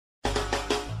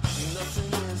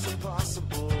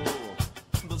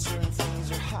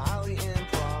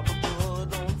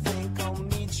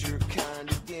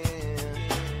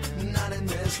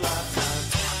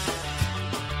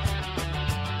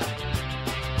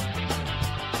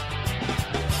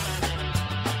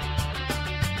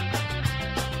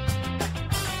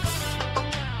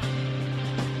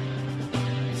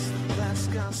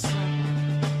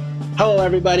Hello,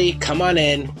 everybody. Come on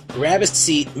in, grab a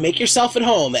seat, make yourself at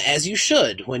home, as you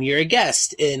should when you're a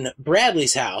guest in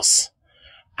Bradley's house.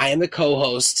 I am the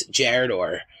co-host, Jarett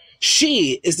Orr.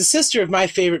 She is the sister of my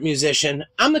favorite musician.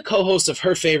 I'm the co-host of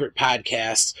her favorite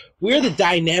podcast. We're the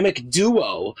dynamic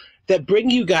duo that bring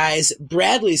you guys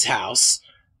Bradley's house.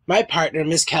 My partner,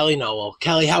 Miss Kellie Nowell.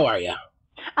 Kellie, how are you?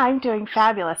 I'm doing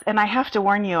fabulous. And I have to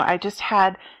warn you, I just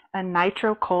had a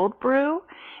nitro cold brew,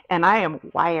 and I am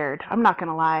wired. I'm not going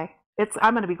to lie.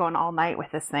 I'm going to be going all night with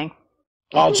this thing.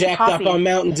 All jacked up on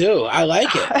Mountain Dew. I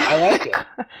like it.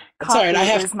 That's all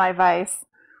right. Is my vice.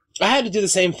 I had to do the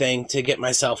same thing to get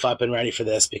myself up and ready for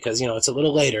this because, it's a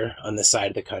little later on this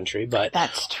side of the country. But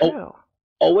that's true.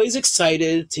 Always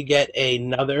excited to get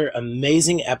another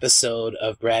amazing episode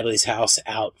of Bradley's House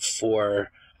out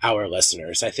for our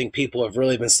listeners. I think people have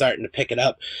really been starting to pick it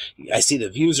up. I see the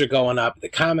views are going up, the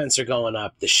comments are going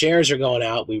up, the shares are going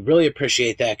out. We really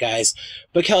appreciate that, guys.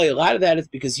 But Kellie, a lot of that is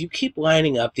because you keep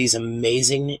lining up these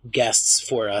amazing guests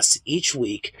for us each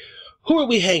week. Who are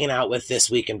we hanging out with this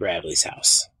week in Bradley's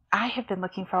house? I have been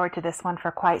looking forward to this one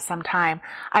for quite some time.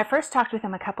 I first talked with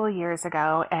him a couple of years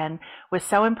ago and was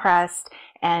so impressed.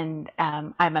 And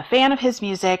I'm a fan of his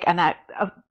music, and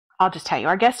I'll just tell you,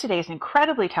 our guest today is an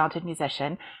incredibly talented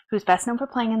musician who's best known for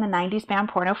playing in the 90s band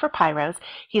Porno for Pyros.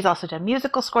 He's also done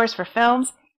musical scores for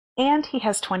films, and he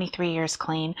has 23 years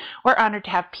clean. We're honored to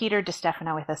have Peter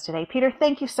DiStefano with us today. Peter,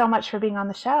 thank you so much for being on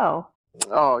the show.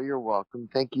 Oh, you're welcome.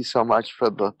 Thank you so much for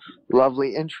the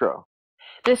lovely intro.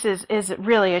 This is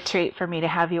really a treat for me to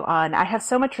have you on. I have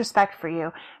so much respect for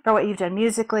you, for what you've done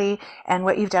musically and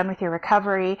what you've done with your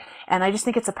recovery. And I just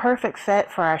think it's a perfect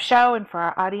fit for our show and for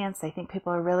our audience. I think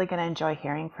people are really going to enjoy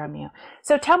hearing from you.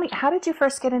 So tell me, how did you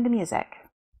first get into music?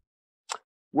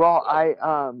 Well,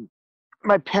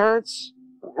 my parents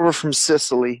were from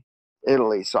Sicily,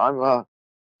 Italy. So I'm a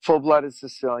full-blooded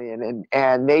Sicilian.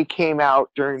 And they came out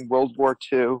during World War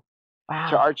II to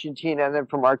Argentina, and then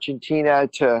from Argentina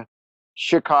to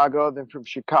Chicago, then from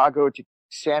Chicago to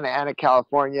Santa Ana,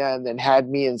 California, and then had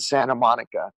me in Santa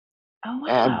Monica. Oh,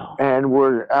 wow. And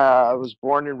I was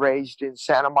born and raised in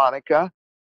Santa Monica,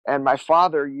 and my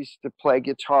father used to play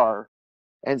guitar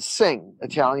and sing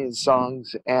Italian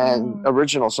songs and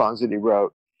original songs that he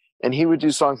wrote. And he would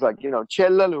do songs like, C'è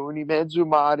la luna, mezzo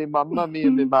mare, mamma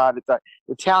mia, mi mare,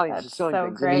 Italian Sicilian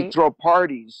things. Great. And he'd throw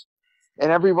parties,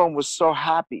 and everyone was so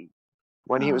happy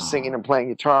when he was singing and playing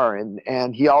guitar.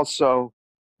 And he also,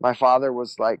 my father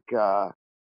was like,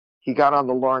 he got on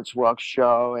the Lawrence Welk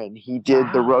show, and he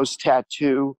did the Rose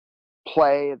Tattoo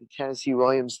play at the Tennessee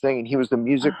Williams thing, and he was the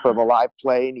music for the live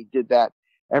play, and he did that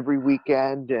every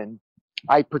weekend, and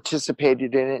I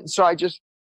participated in it. And so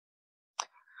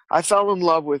I fell in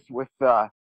love with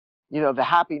the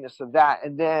happiness of that.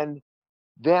 And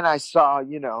then I saw,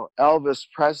 Elvis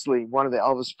Presley, one of the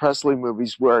Elvis Presley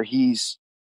movies where he's,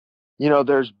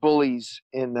 there's bullies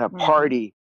in the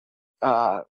party,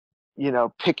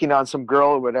 picking on some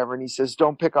girl or whatever. And he says,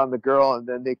 don't pick on the girl. And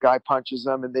then the guy punches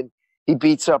him, and then he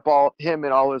beats up him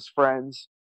and all his friends,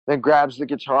 then grabs the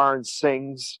guitar and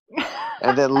sings,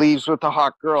 and then leaves with the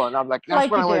hot girl. And I'm like,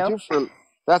 that's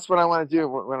what I want to do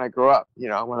when I grow up.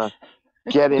 I want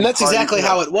to get in. And that's exactly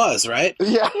how it was, right?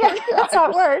 Yeah, that's how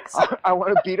it works. I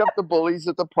want to beat up the bullies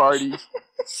at the parties,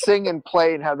 sing and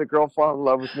play, and have the girl fall in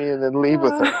love with me, and then leave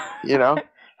with her.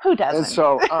 Who doesn't? And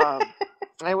so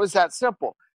it was that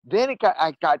simple. Then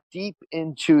I got deep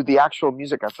into the actual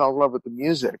music. I fell in love with the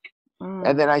music,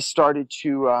 and then I started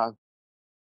to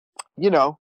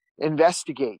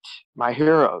investigate my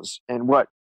heroes and what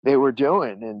they were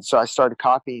doing, and so I started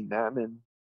copying them, and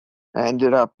I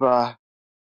ended up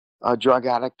a drug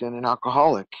addict and an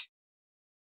alcoholic.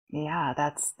 Yeah,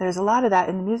 there's a lot of that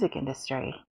in the music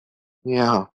industry.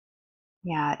 Yeah.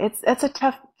 Yeah, it's a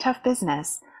tough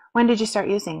business. When did you start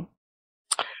using?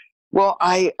 Well,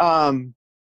 I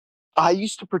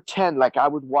used to pretend like I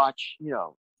would watch,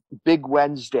 Big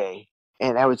Wednesday,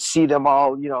 and I would see them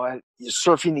all,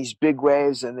 surfing these big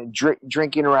waves, and then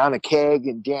drinking around a keg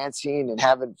and dancing and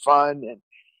having fun,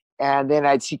 and then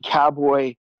I'd see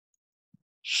cowboy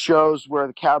shows where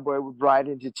the cowboy would ride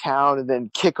into town and then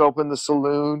kick open the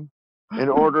saloon and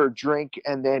order a drink,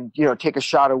 and then take a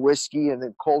shot of whiskey, and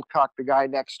then cold cock the guy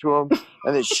next to him,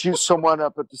 and then shoot someone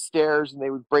up at the stairs, and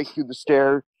they would break through the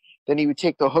stairs. Then he would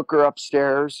take the hooker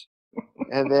upstairs,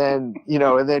 and then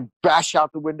and then bash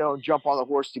out the window and jump on the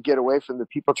horse to get away from the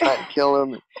people trying to kill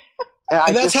him.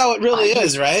 And that's how it really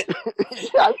is, right?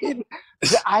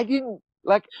 I didn't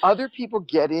like other people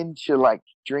get into like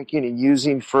drinking and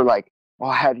using for like,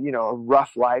 I had a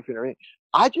rough life and everything.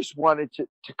 I just wanted to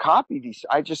copy these.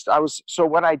 So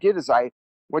what I did is I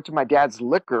went to my dad's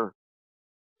liquor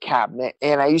cabinet,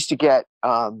 and I used to get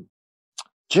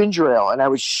ginger ale, and I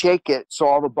would shake it so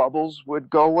all the bubbles would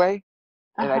go away,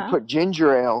 and I'd put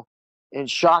ginger ale in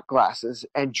shot glasses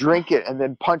and drink it, and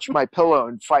then punch my pillow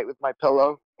and fight with my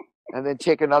pillow, and then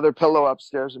take another pillow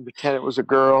upstairs and pretend it was a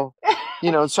girl, you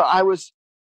know. So I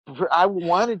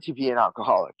wanted to be an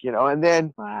alcoholic, you know, and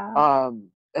then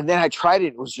and then I tried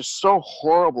it. It was just so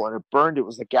horrible, and it burned. It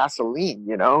was like gasoline,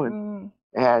 you know,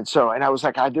 and so I was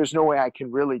like, there's no way I can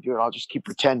really do it. I'll just keep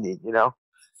pretending, you know.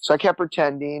 So I kept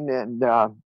pretending, and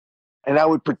I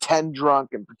would pretend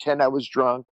drunk and pretend I was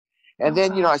drunk. And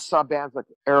then, you know, I saw bands like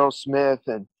Aerosmith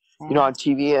and, you know, on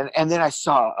TV. And then I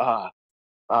saw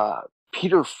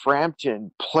Peter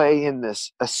Frampton play in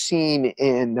a scene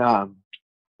in, I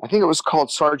think it was called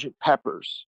Sergeant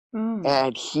Pepper's.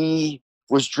 And he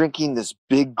was drinking this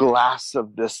big glass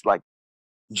of this like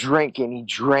drink, and he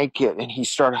drank it, and he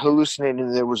started hallucinating.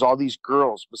 And there was all these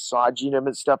girls massaging him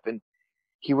and stuff. And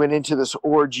he went into this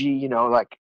orgy, you know,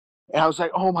 like, and I was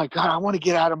like, oh my God, I want to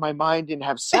get out of my mind and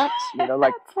have sex, you know,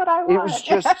 like that's what I want. It was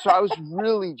just, so I was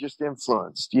really just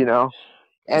influenced, you know.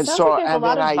 And sounds so, like there's and a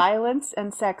lot then of violence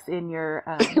and sex in your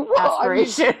well,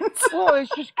 aspirations. Well,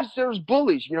 it's just because there's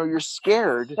bullies, you know, you're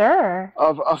scared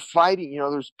of fighting. You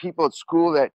know, there's people at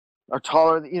school that are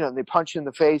taller, you know, they punch you in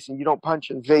the face and you don't punch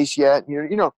in the face yet. You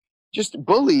know, just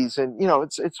bullies. And, you know,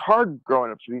 it's hard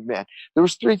growing up to be a man. There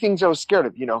was 3 things I was scared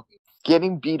of, you know,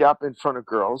 getting beat up in front of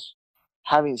girls,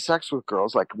 having sex with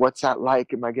girls. Like, what's that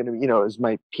like? Am I going to, you know, is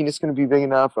my penis going to be big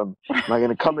enough? Am I going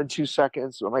to come in 2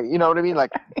 seconds? Am I, you know what I mean?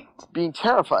 Like being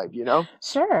terrified, you know?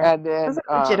 Sure. And then those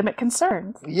are legitimate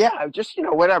concerns. Yeah, just, you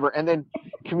know, whatever. And then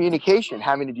communication,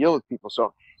 having to deal with people.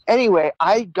 So anyway,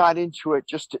 I got into it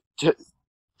just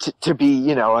to be,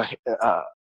 you know,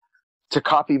 to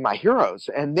copy my heroes.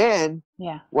 And then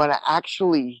when I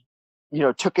actually, you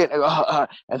know, took it, and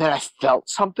then I felt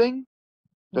something,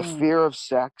 the fear of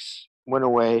sex went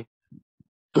away.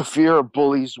 The fear of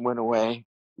bullies went away.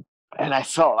 And I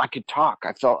felt I could talk.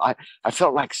 I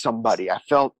felt like somebody. I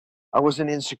felt I wasn't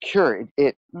insecure.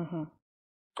 It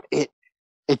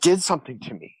did something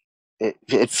to me.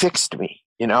 It fixed me,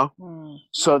 you know?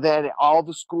 So then all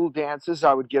the school dances,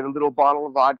 I would get a little bottle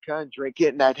of vodka and drink it,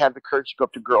 and I'd have the courage to go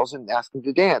up to girls and ask them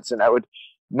to dance. And I would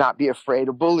not be afraid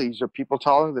of bullies or people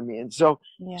taller than me. And so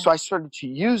I started to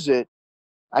use it.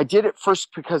 I did it first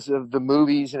because of the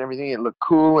movies and everything. It looked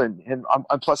cool. And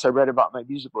plus I read about my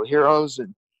musical heroes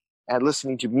and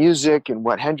listening to music and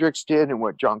what Hendrix did and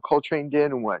what John Coltrane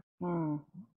did and what, you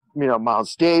know,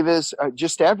 Miles Davis,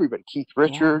 just everybody, Keith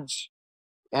Richards.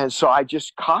 And so I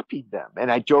just copied them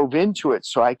and I dove into it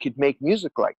so I could make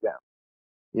music like them,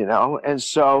 you know? And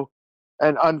so,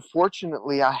 and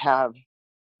unfortunately I have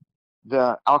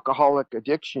the alcoholic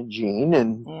addiction gene,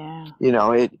 and you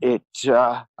know,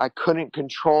 I couldn't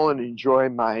control and enjoy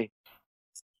my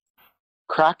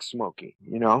crack smoking,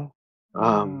 you know.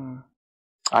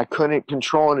 I couldn't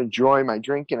control and enjoy my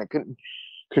drinking. I couldn't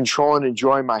control and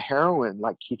enjoy my heroin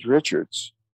like Keith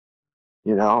Richards,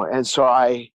 you know. And so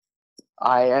I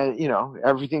you know,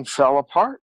 everything fell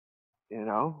apart, you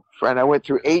know. And I went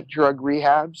through 8 drug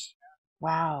rehabs.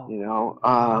 Wow. You know,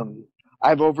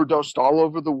 I've overdosed all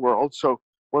over the world. So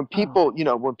when people, you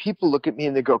know, when people look at me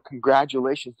and they go,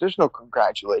 congratulations, there's no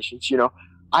congratulations, you know.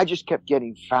 I just kept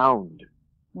getting found.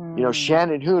 You know,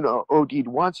 Shannon Hoon OD'd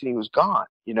once and he was gone,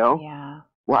 you know. Yeah.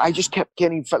 Well, I just kept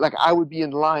getting, like, I would be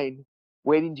in line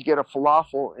waiting to get a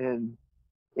falafel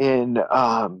in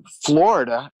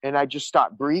Florida, and I just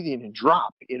stopped breathing and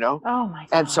drop, you know. Oh my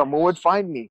God. And someone would find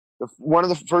me. One of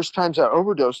the first times I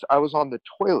overdosed, I was on the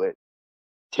toilet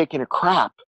taking a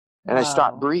crap, and I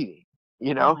stopped breathing,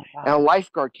 you know. And a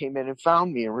lifeguard came in and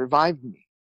found me and revived me,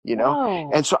 you know.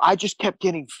 And so I just kept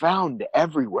getting found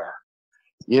everywhere,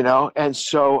 you know. And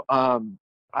so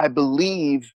I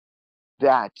believe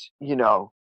that, you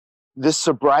know, this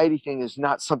sobriety thing is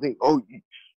not something, you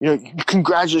know,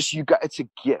 congratulations, you got, it's a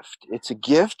gift. It's a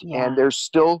gift, and there's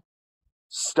still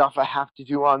stuff I have to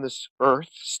do on this earth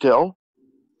still.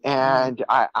 And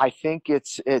I think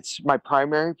it's my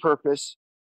primary purpose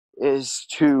is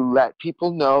to let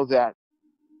people know that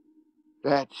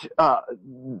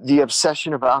the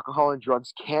obsession of alcohol and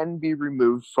drugs can be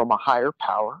removed from a higher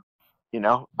power. You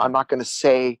know, I'm not going to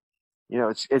say, you know,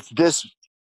 it's this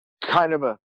kind of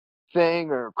a thing,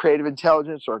 or creative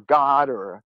intelligence, or God,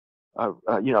 or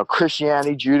you know,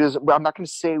 Christianity, Judaism. I'm not going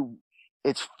to say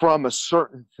it's from a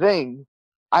certain thing.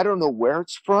 I don't know where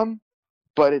it's from,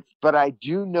 but I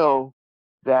do know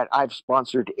that I've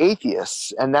sponsored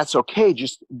atheists, and that's okay.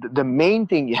 Just the main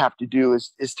thing you have to do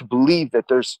is to believe that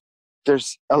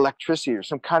there's electricity or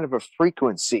some kind of a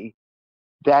frequency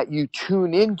that you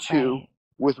tune into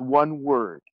with one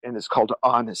word, and it's called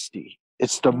honesty.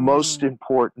 It's the most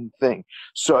important thing.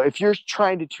 So if you're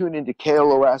trying to tune into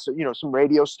KLOS or, you know, some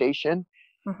radio station,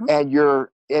 and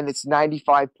it's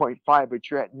 95.5, but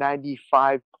you're at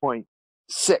 95.6,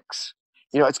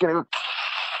 you know, it's going to go,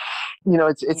 you know,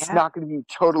 it's not going to be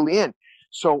totally in.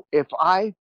 So if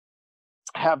I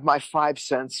have my five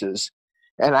senses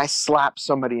and I slap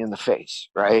somebody in the face,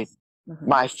 right?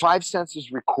 My five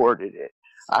senses recorded it.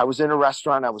 I was in a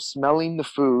restaurant. I was smelling the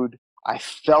food. I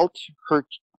felt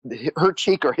her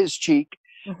cheek or his cheek.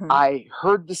 I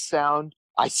heard the sound.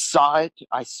 I saw it.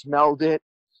 I smelled it.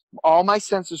 All my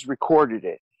senses recorded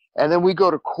it. And then we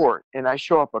go to court, and I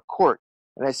show up at court,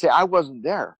 and I say, I wasn't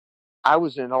there. I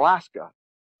was in Alaska.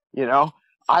 You know,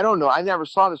 I don't know. I never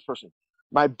saw this person.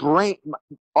 My brain,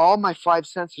 all my five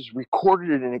senses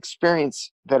recorded an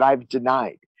experience that I've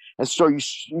denied. And so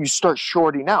you start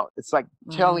shorting out. It's like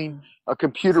telling a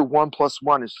computer 1 +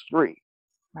 1 is 3.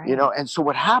 Right. You know, and so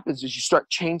what happens is you start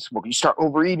chain smoking, you start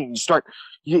overeating,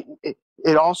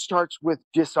 it all starts with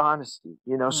dishonesty,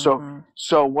 you know.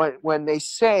 So when they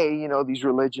say, you know, these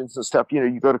religions and stuff, you know,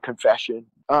 you go to confession,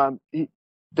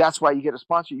 that's why you get a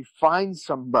sponsor. You find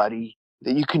somebody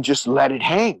that you can just let it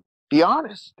hang, be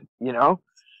honest, you know.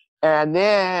 And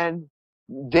then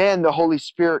the Holy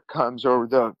Spirit comes, or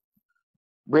the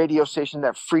radio station,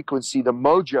 that frequency, the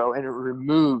mojo, and it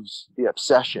removes the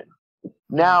obsession.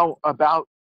 Now, about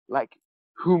like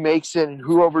who makes it and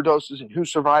who overdoses and who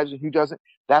survives and who doesn't,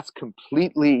 that's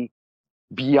completely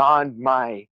beyond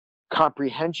my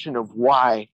comprehension of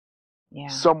why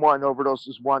someone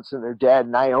overdoses once and they're dead,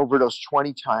 and I overdose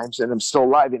 20 times and I'm still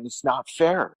alive, and it's not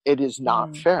fair. It is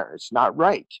not fair. It's not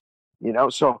right, you know.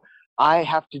 So I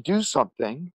have to do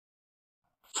something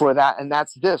for that, and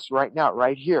that's this right now,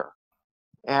 right here.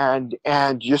 And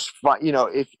just, you know,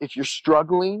 if you're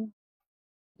struggling,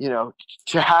 you know,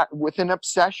 with an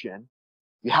obsession,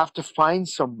 you have to find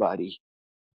somebody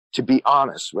to be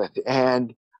honest with.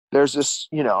 And there's this,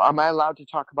 you know, am I allowed to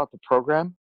talk about the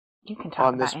program? You can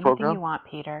talk about anything you want,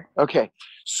 Peter. Okay.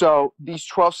 So these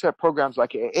 12-step programs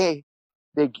like AA,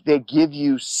 they give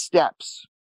you steps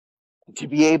to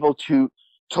be able to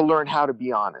learn how to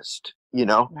be honest, you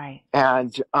know? Right.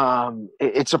 And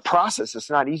it's a process. It's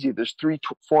not easy. There's three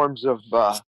forms of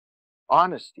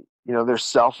honesty. You know, there's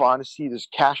self-honesty, there's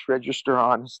cash register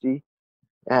honesty,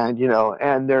 and, you know,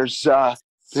 and there's you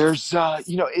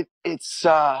know, it's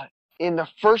in the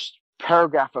first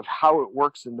paragraph of how it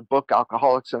works in the book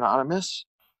Alcoholics Anonymous,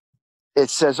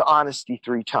 it says honesty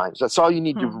 3 times. That's all you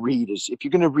need to read. Is if you're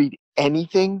going to read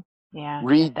anything,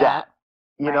 read that.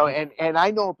 You know, and I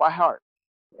know it by heart.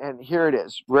 And here it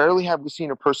is. Rarely have we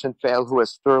seen a person fail who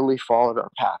has thoroughly followed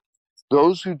our path.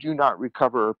 Those who do not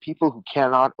recover are people who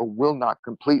cannot or will not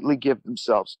completely give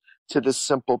themselves to this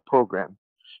simple program.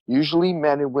 Usually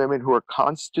men and women who are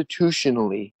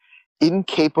constitutionally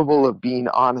incapable of being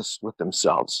honest with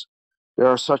themselves. There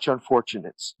are such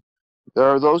unfortunates. There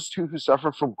are those too who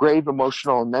suffer from grave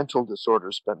emotional and mental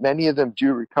disorders, but many of them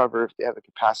do recover if they have the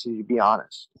capacity to be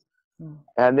honest.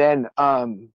 And then I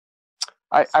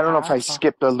don't know if I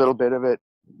skipped a little bit of it,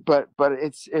 but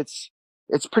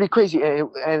it's pretty crazy.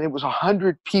 And it was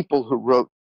 100 people who wrote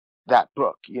that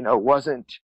book. You know, it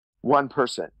wasn't one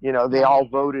person. You know, they all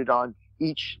voted on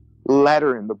each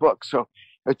letter in the book. So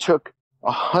it took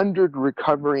 100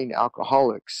 recovering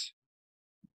alcoholics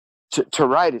to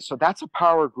write it. So that's a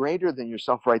power greater than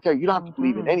yourself right there. You don't have to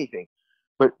believe in anything,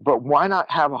 but why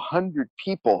not have 100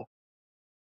 people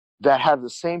that have the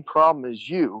same problem as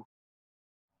you,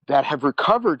 that have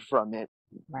recovered from it,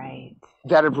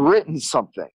 that have written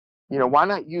something? You know, why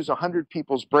not use 100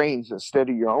 people's brains instead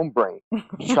of your own brain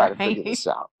to try to figure this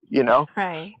out, you know?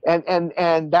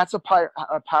 And that's a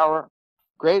power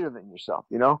greater than yourself,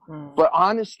 you know? But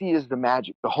honesty is the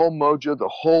magic. The whole mojo, the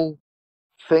whole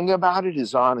thing about it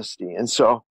is honesty. And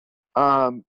so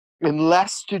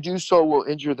unless to do so will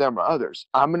injure them or others,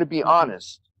 I'm going to be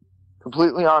honest,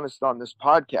 completely honest on this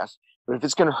podcast. But if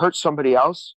it's going to hurt somebody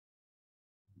else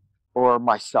or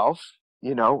myself,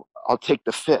 you know, I'll take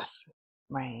the fifth.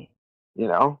 Right. You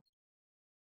know?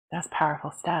 That's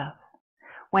powerful stuff.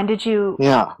 When did you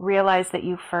realize that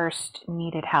you first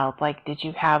needed help? Like, did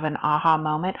you have an aha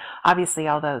moment? Obviously,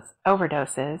 all those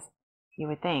overdoses, you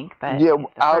would think, but if the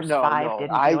first 5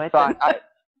 didn't do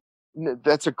it.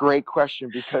 That's a great question,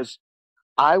 because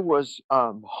I was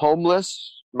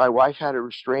homeless. My wife had a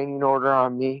restraining order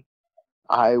on me.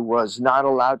 I was not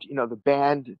allowed to, you know, the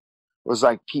band was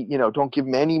like, you know, don't give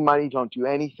them any money, don't do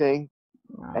anything.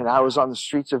 And I was on the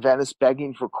streets of Venice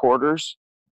begging for quarters.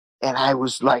 And I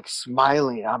was like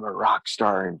smiling, I'm a rock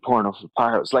star in Porno for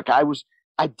Pyros. Like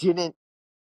I didn't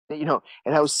you know,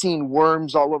 and I was seeing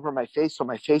worms all over my face. So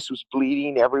my face was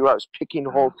bleeding everywhere. I was picking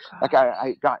holes. Like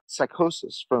I got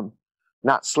psychosis from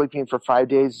not sleeping for 5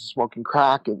 days, smoking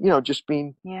crack, and, you know, just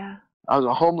being, I was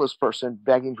a homeless person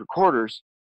begging for quarters.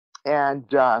 And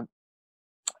then,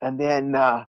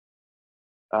 you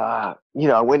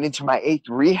know, I went into my 8th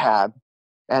rehab,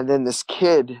 and then this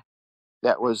kid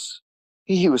that was,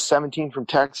 he was 17 from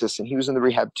Texas, and he was in the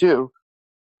rehab too.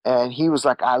 And he was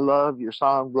like, I love your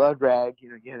song, Blood Rag.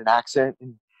 You know, he had an accent.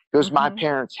 And he goes, my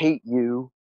parents hate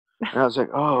you. And I was like,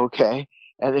 oh, okay.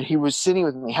 And then he was sitting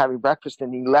with me having breakfast,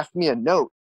 and he left me a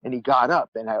note, and he got up,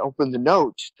 and I opened the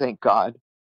note, thank God.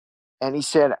 And he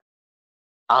said,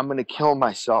 I'm going to kill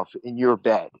myself in your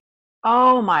bed.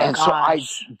 Oh my gosh. And so I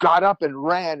got up and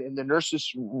ran, and the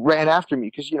nurses ran after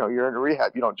me because, you know, you're in a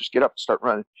rehab. You don't just get up and start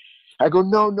running. I go,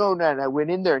 no. And I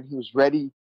went in there, and he was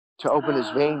ready to open his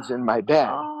veins in my bed.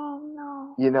 Oh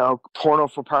no. You know, Porno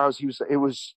for Pyros. It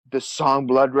was the song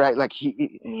Blood Rag. Like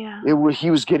he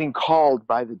was getting called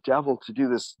by the devil to do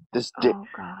this thing.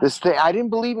 I didn't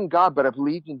believe in God, but I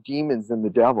believed in demons and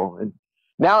the devil. And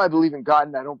now I believe in God,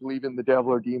 and I don't believe in the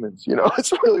devil or demons. You know,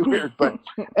 it's really weird. But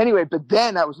anyway, but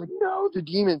then I was like, no, the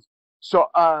demons. So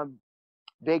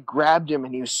they grabbed him,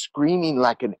 and he was screaming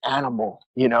like an animal,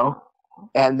 you know,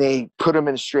 and they put him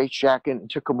in a straitjacket and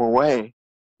took him away.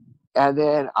 And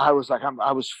then I was like,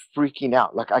 I was freaking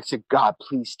out. Like I said, God,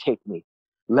 please take me.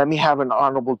 Let me have an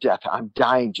honorable death. I'm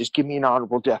dying. Just give me an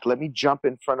honorable death. Let me jump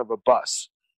in front of a bus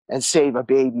and save a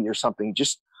baby or something.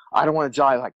 Just, I don't want to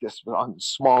die like this on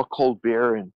small cold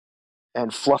beer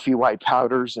and fluffy white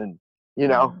powders and, you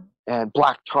know, and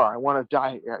black tar. I want to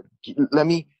die. Let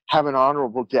me have an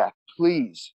honorable death,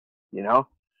 please. You know,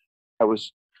 I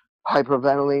was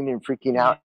hyperventilating and freaking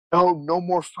out. No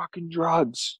more fucking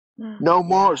drugs. No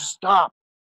more, stop.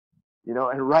 You know,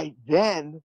 and right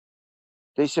then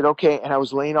they said, okay. And I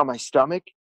was laying on my stomach,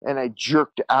 and I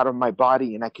jerked out of my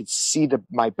body, and I could see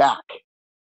my back.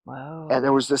 Wow. And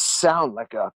there was this sound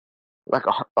like a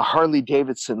Harley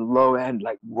Davidson low end,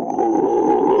 like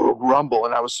rumble.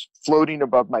 And I was floating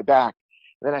above my back.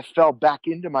 Then I fell back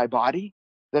into my body.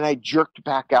 Then I jerked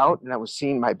back out, and I was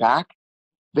seeing my back.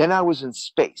 Then I was in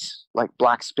space, like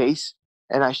black space.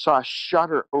 And I saw a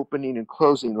shutter opening and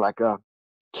closing, like a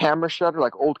camera shutter,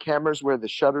 like old cameras where the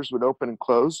shutters would open and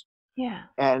close. Yeah.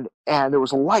 And there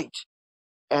was a light.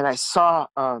 And I saw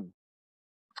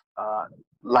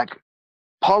like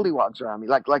pollywogs around me,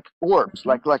 like orbs,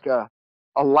 like a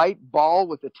light ball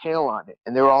with a tail on it.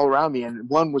 And they were all around me. And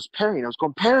one was Perry. And I was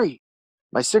going, Perry,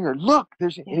 my singer, look,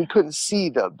 and he couldn't see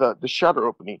the shutter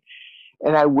opening.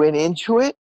 And I went into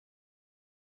it.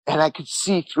 And I could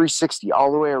see 360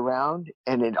 all the way around,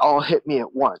 and it all hit me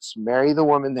at once. Marry the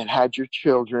woman that had your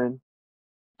children.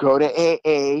 Go to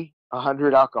AA,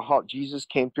 100 alcohol. Jesus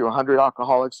came through 100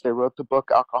 alcoholics. They wrote the book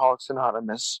Alcoholics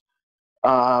Anonymous.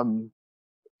 And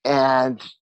you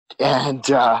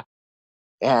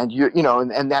know,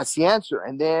 and that's the answer.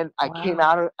 And then I came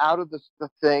out of the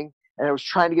thing, and I was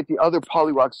trying to get the other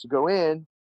polywogs to go in,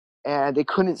 and they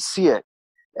couldn't see it.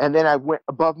 And then I went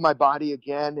above my body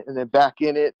again, and then back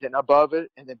in it, then above it,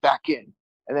 and then back in.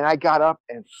 And then I got up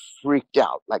and freaked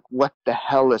out. Like, what the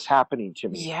hell is happening to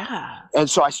me? Yeah. And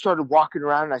so I started walking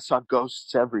around, and I saw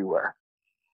ghosts everywhere.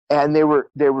 And they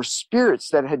were spirits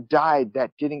that had died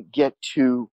that didn't get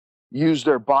to use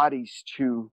their bodies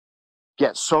to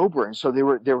get sober. And so they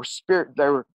were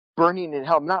burning in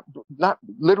hell, not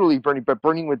literally burning, but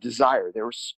burning with desire. They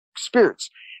were spirits.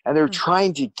 And they were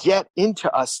trying to get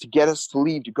into us to get us to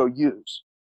leave to go use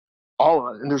all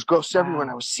of it. And there's ghosts everywhere. And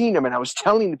I was seeing them, and I was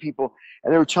telling the people,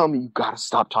 and they were telling me, you got to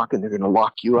stop talking. They're going to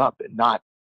lock you up, and not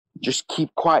just keep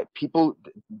quiet. People,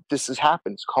 this has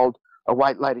happened. It's called a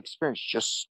white light experience.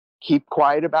 Just keep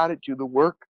quiet about it. Do the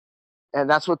work. And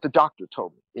that's what the doctor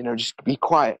told me, you know, just be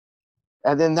quiet.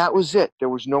 And then that was it. There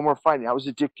was no more fighting. I was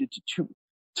addicted to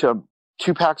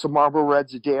two packs of Marlboro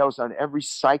Reds a day. I was on every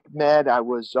psych med. I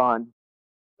was on,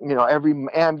 you know, every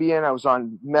Ambien. I was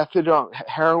on methadone,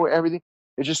 heroin, everything.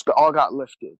 It just all got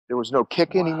lifted. There was no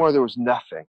kick anymore. There was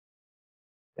nothing.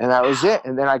 And that was it.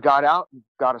 And then I got out and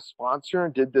got a sponsor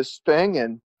and did this thing.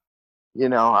 And, you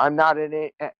know, I'm not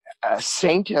a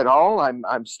saint at all.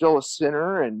 I'm still a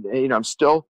sinner, and, you know, I'm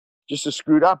still just a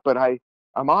screwed up, but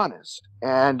I'm honest.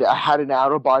 And I had an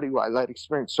out-of-body white light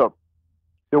experience. So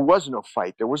there was no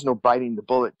fight. There was no biting the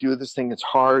bullet. Do this thing. It's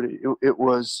hard. It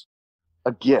was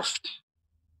a gift.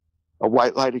 A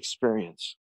white light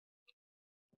experience.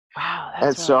 Wow.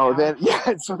 And so then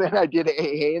I did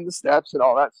AA and the steps and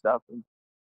all that stuff.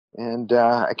 And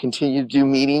I continue to do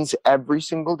meetings every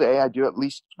single day. I do at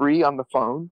least 3 on the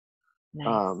phone.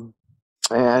 Nice.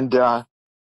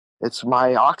 it's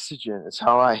my oxygen. It's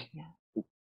how I Yeah.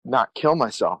 not kill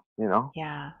myself, you know?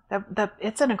 Yeah.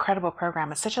 It's an incredible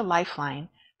program. It's such a lifeline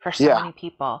for so many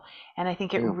people. And I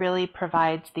think it really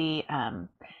provides the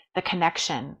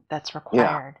connection that's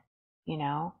required, you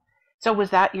know? So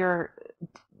was that your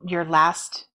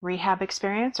last rehab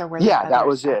experience, or were there others that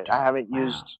was after? it. I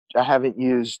haven't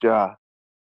used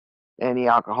any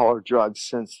alcohol or drugs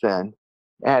since then.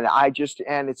 And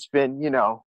it's been, you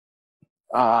know,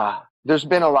 there's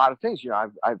been a lot of things, you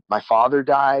know, my father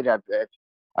died.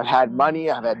 I've had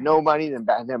money, I've had no money,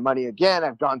 then money again.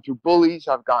 I've gone through bullies.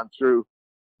 I've gone through,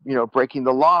 you know, breaking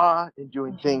the law and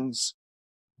doing things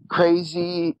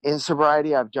crazy in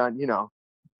sobriety. I've done, you know,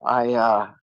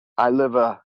 I live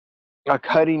a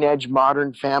cutting edge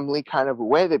modern family kind of a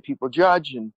way that people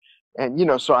judge, and you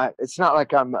know, so it's not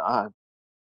like I'm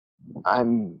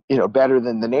you know, better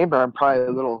than the neighbor. I'm probably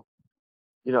a little,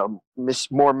 you know,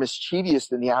 more mischievous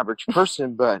than the average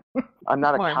person, but I'm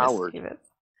not a coward.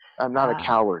 I'm not a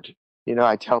coward. You know,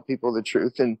 I tell people the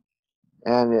truth, and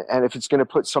if it's going to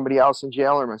put somebody else in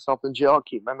jail or myself in jail, I'll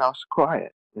keep my mouth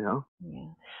quiet, you know? Yeah.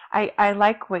 I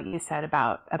like what you said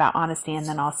about honesty, and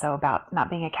then also about not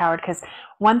being a coward, because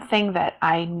one thing that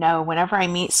I know whenever I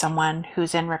meet someone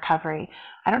who's in recovery,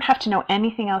 I don't have to know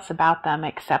anything else about them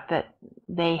except that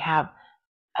they have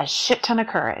a shit ton of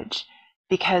courage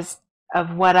because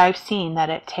of what I've seen that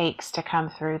it takes to come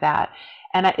through that.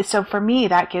 And so for me,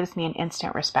 that gives me an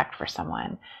instant respect for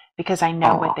someone, because I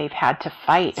know what they've had to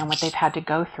fight and what they've had to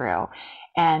go through.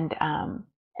 And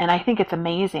I think it's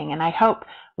amazing. And I hope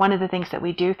one of the things that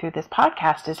we do through this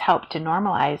podcast is help to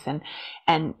normalize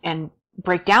and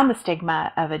break down the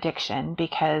stigma of addiction,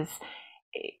 because,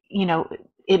 you know,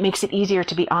 it makes it easier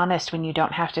to be honest when you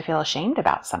don't have to feel ashamed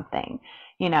about something,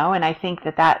 you know. And I think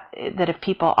that if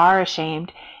people are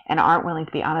ashamed and aren't willing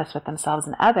to be honest with themselves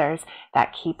and others,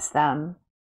 that keeps them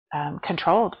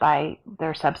controlled by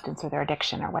their substance or their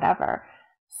addiction or whatever.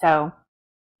 So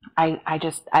I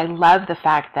love the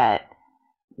fact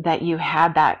that you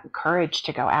had that courage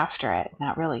to go after it. And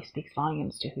that really speaks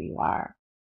volumes to who you are.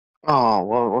 Oh,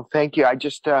 well, thank you. I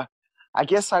just, I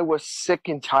guess I was sick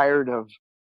and tired of,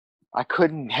 I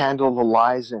couldn't handle the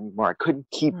lies anymore. I couldn't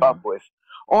keep up with,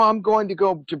 I'm going to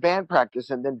go to band practice,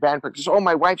 and then band practice. Oh,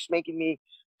 my wife's making me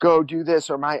go do this,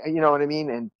 or you know what I mean?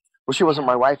 And well, she wasn't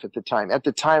my wife at the time. At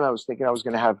the time, I was thinking I was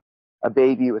going to have a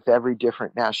baby with every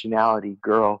different nationality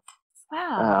girl.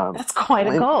 Wow, that's quite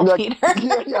a goal, like, Peter.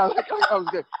 Yeah, like, I was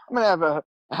good. I'm going to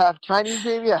have Chinese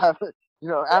baby. I have, you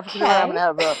know, African. I'm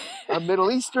going to have a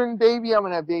Middle Eastern baby. I'm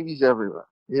going to have babies everywhere,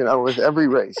 you know, with every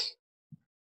race.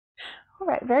 All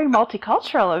right, very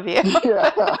multicultural of you.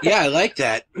 Yeah, I like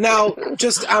that. Now,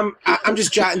 I'm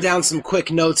just jotting down some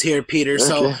quick notes here, Peter.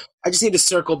 So I just need to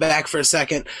circle back for a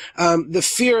second. The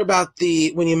fear about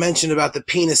when you mentioned about the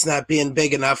penis not being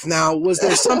big enough. Now, was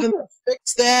there something to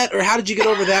fix that, or how did you get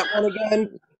over that one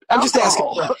again? I'm just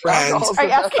asking for a friend. Are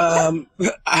you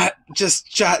asking?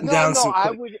 Just jotting down some.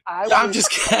 I'm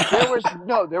just kidding.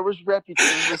 There was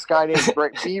reputation. This guy named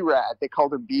B-Rad. They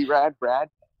called him B-Rad, Brad.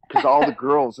 Because all the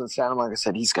girls in Santa Monica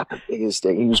said he's got the biggest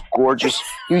dick. He was gorgeous.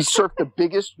 He surfed the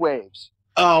biggest waves.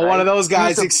 Oh, right? One of those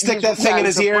guys. He'd stick that thing in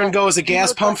his ear and go as a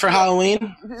gas pump for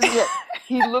Halloween. Yeah,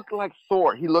 he looked like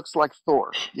Thor. He looks like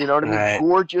Thor. You know what I mean? Right.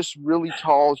 Gorgeous, really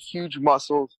tall, huge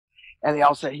muscles. And they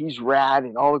all said he's rad,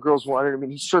 and all the girls wanted him.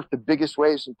 And he surfed the biggest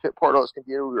waves in Port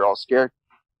Computer. We were all scared.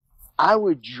 I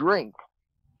would drink,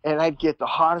 and I'd get the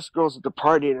hottest girls at the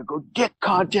party, and I'd go, "Dick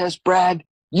contest, Brad.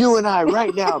 You and I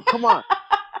right now. Come on."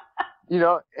 You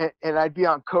know, and I'd be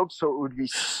on coke, so it would be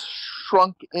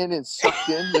shrunk in and sucked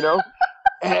in, you know,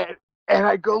 and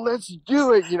I'd go, "Let's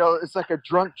do it." You know, it's like a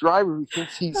drunk driver who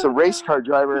thinks he's a race car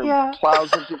driver and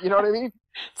plows into, you know what I mean?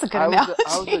 It's a good analogy.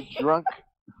 I was a drunk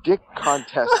dick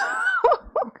contest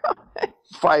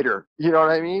fighter, you know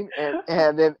what I mean?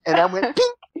 And then I went,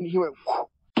 ping, and he went,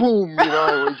 boom, you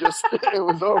know, and it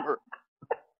was over.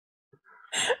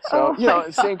 So, you know,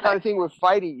 same kind of thing with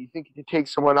fighting. You think you take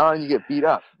someone on, you get beat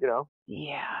up, you know?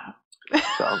 Yeah.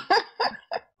 So.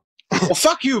 Well,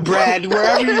 fuck you, Brad,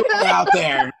 wherever you are out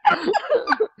there.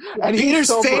 And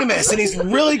Peter's famous, and he's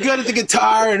really good at the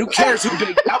guitar, and who cares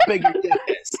how big your dick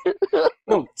is?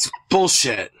 Oh, it's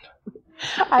bullshit.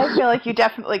 I feel like you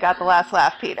definitely got the last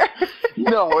laugh, Peter.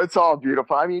 No, it's all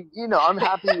beautiful. I mean, you know, I'm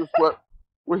happy with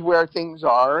where things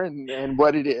are and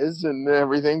what it is and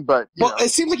everything, but well, it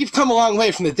seems like you've come a long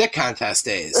way from the dick contest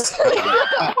days.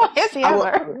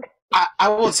 I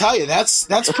will tell you, that's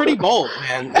pretty bold,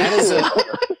 man.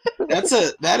 That's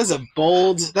a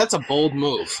bold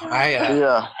move.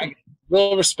 I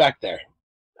will respect there.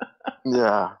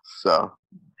 Yeah. So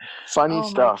funny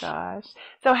stuff. Oh my gosh.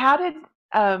 So how did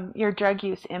your drug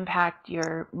use impact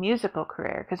your musical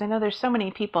career? Because I know there's so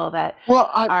many people that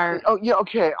are. Oh yeah,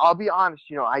 okay. I'll be honest.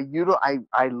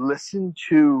 I listen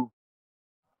to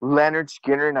Leonard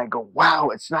Skinner and I go, wow,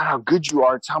 it's not how good you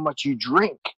are, it's how much you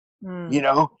drink. And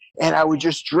I would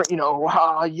just drink,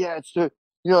 wow, yeah, it's the,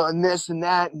 and this and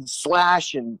that and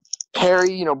Slash and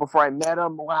Perry, before I met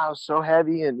him, wow, so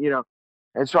heavy, and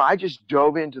and so I just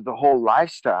dove into the whole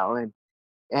lifestyle, and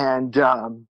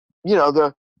the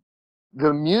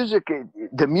music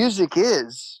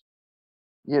is,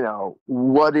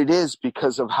 what it is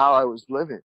because of how I was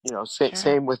living.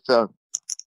 Same with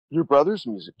your brother's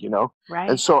music, Right.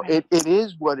 And so right. it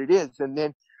is what it is, and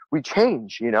then we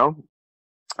change,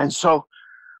 and so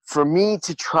for me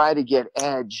to try to get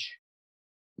edge,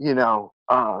 in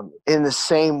the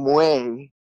same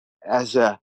way as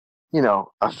a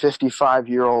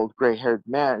 55-year-old gray-haired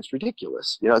man, it's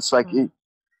ridiculous. It's like it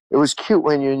was cute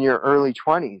when you're in your early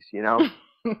 20s, Yeah.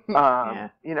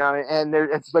 and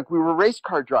it's like we were race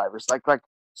car drivers, like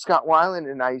Scott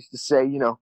Weiland and I used to say,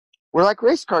 we're like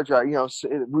race car drivers,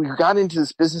 so we got into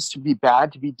this business to be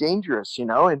bad, to be dangerous,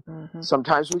 and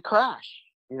sometimes we crash,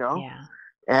 Yeah.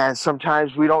 and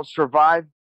sometimes we don't survive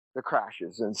the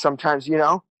crashes, and sometimes,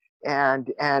 and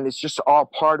it's just all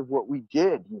part of what we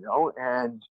did,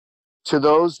 and to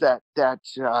those that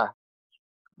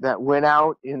went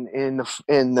out in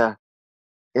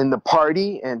the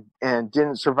party and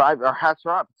didn't survive, our hats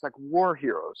are up. It's like war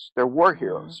heroes. They're war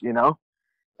heroes,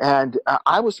 and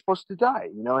I was supposed to die,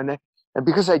 and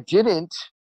because I didn't,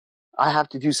 I have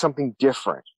to do something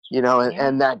different,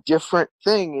 and that different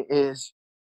thing is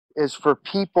for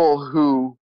people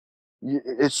who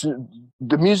it's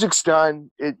the music's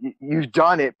done, you've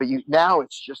done it, but now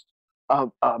it's just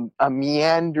a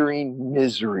meandering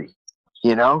misery,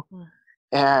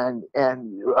 and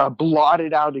a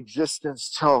blotted out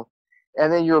existence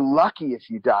and then you're lucky if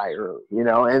you die early,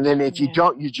 and then if you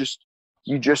don't, you just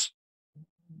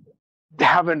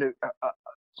having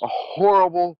a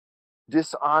horrible,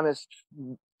 dishonest,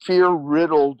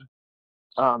 fear-riddled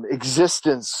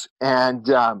existence, and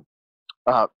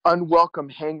unwelcome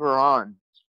hanger-on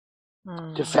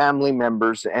to family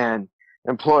members and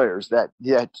employers that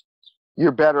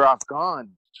you're better off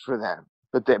gone for them,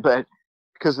 but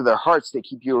because of their hearts they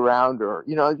keep you around, or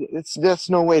that's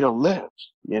no way to live,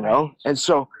 Right. And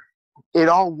so it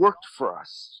all worked for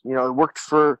us, it worked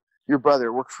for your brother,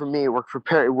 it worked for me, it worked for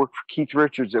Perry, it worked for Keith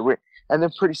Richards, and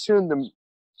then pretty soon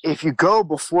if you go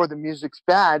before the music's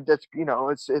bad, that's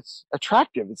it's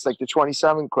attractive. It's like the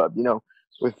 27 Club,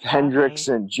 with Hendrix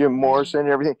and Jim Morrison and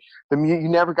everything. You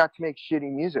never got to make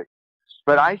shitty music.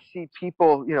 But I see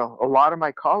people, a lot of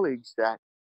my colleagues that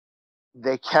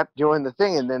they kept doing the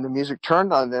thing, and then the music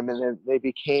turned on them, and then they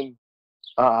became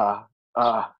a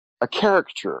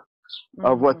caricature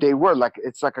of what they were. Like,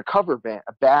 it's like a cover band,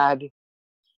 a bad,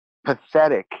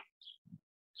 pathetic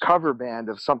cover band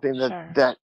of something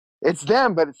that it's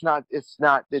them, but it's not,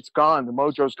 it's gone. The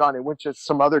mojo's gone. It went to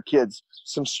some other kids,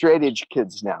 some straight edge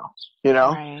kids now,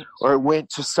 Right. or it went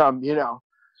to some,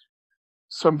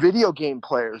 some video game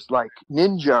players like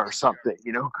Ninja or something,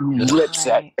 who rips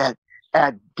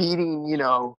at beating,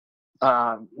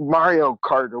 Mario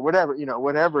Kart or whatever,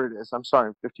 whatever it is. I'm sorry,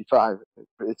 I'm 55.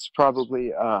 It's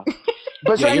probably,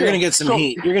 but yeah, you're going to get some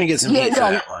heat. You're going to get some heat for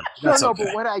that one. That's okay.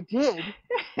 But what I did,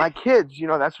 my kids,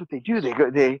 that's what they do.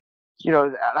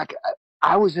 Like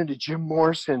I was into Jim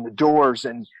Morrison, The Doors,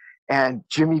 and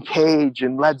Jimmy Page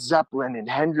and Led Zeppelin and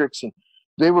Hendrix, and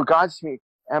they were gods to me.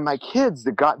 And my kids,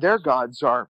 their gods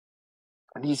are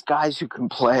these guys who can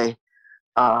play,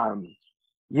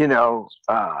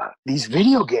 these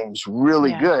video games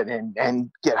really good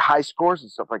and get high scores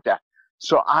and stuff like that.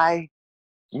 So I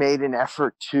made an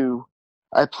effort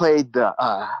I played the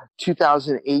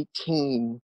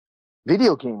 2018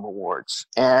 Video Game Awards,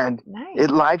 and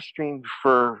it live streamed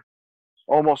for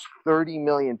almost 30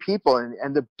 million people,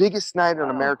 and the biggest night on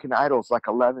American Idol is like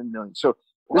 11 million. So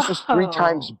this was 3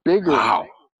 times bigger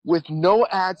with no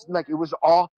ads. Like, it was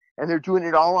all, and they're doing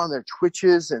it all on their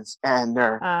Twitches and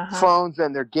their phones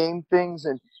and their game things,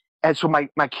 and so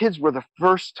my kids were the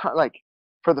first time, like,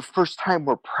 for the first time,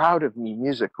 were proud of me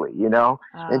musically, in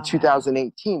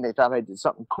 2018. They thought I did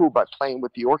something cool by playing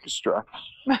with the orchestra.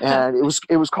 And it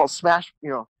was called Smash,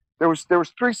 there was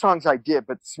 3 songs I did,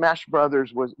 but Smash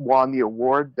Brothers won the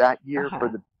award that year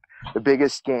for the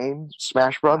biggest game,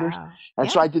 Smash Brothers.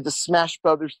 And so I did the Smash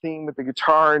Brothers theme with the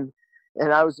guitar, and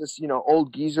I was this,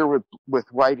 old geezer with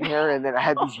white hair, and then I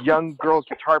had these young girl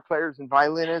guitar players and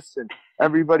violinists, and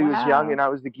everybody was young, and I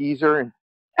was the geezer,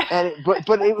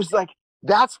 but it was like,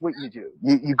 that's what you do.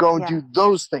 You go and do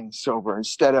those things sober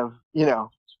instead of,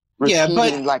 Yeah, but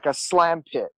repeating like a slam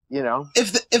pit, you know?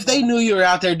 if they knew you were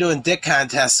out there doing dick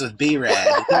contests with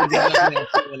B-Rad, they'd be looking at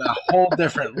you in a whole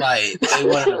different light. They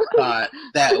wouldn't have thought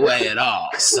that way at all.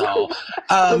 So,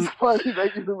 it's funny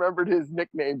that you remembered his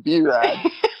nickname, B-Rad.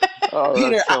 Oh,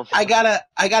 Peter, so I gotta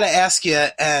ask you,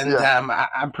 and yeah.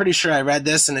 I'm pretty sure I read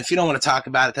this, and if you don't want to talk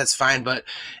about it, that's fine. But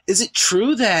is it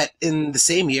true that in the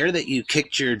same year that you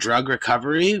kicked your drug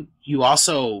recovery, you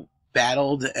also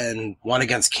battled and won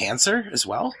against cancer as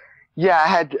well? Yeah, I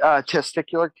had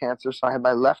testicular cancer, so I had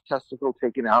my left testicle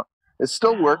taken out. It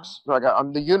still works. So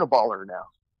I'm the uniballer now.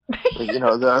 You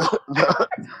know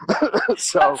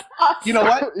so Awesome. You know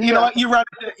what?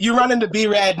 You run into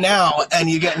B-Rad now, and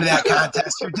you get into that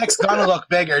contest. Your dick's gonna look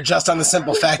bigger just on the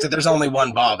simple fact that there's only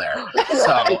one ball there.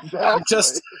 So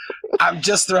exactly. I'm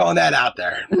just throwing that out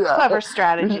there. Yeah. Clever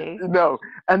strategy. No,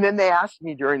 and then they asked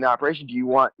me during the operation, "Do you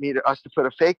want us to put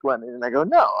a fake one in?" And I go,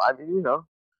 "No. I mean,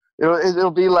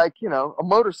 it'll be like a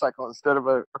motorcycle instead of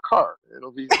a car.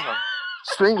 It'll be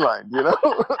streamlined,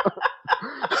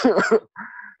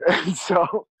 And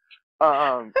so,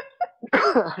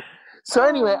 so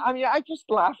anyway, I mean, I just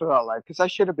laugh about life because I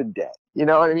should have been dead. You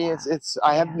know what I mean?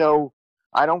 I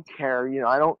don't care.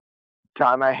 I don't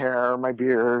dye my hair or my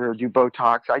beard or do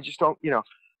Botox. I just don't.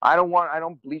 I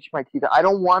don't bleach my teeth. I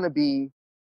don't want to be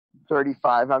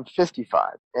 35. I'm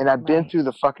 55, and I've been through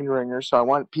the fucking ringer. So I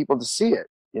want people to see it.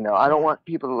 I don't want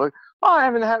people to look. Oh, I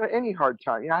haven't had any hard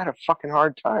time. I had a fucking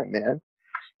hard time, man.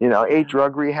 8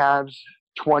 drug rehabs,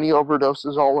 20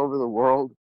 overdoses all over the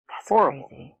world. That's horrible.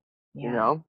 Crazy.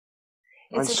 Yeah.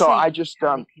 It's and a so shame I just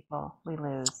how many people we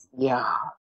lose. Yeah.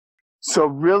 So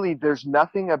really, there's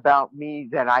nothing about me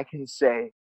that I can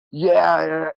say,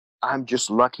 yeah, I'm just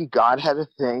lucky God had a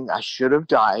thing. I should have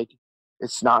died.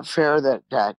 It's not fair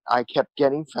that I kept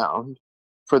getting found.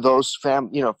 For those for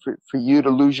you to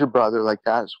lose your brother like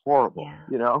that is horrible,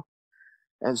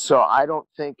 And so I don't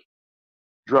think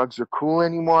drugs are cool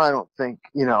anymore. I don't think,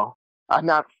 I'm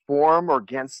not for them or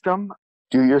against them.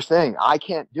 Do your thing. I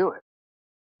can't do it.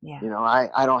 Yeah.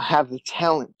 I don't have the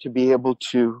talent to be able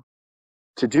to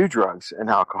do drugs and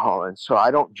alcohol. And so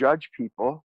I don't judge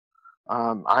people.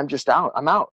 I'm just out. I'm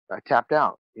out. I tapped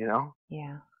out, Yeah.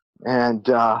 And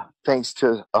thanks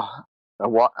to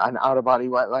an out-of-body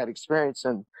white light experience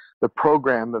and the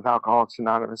program of Alcoholics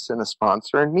Anonymous and a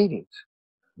sponsor and meetings.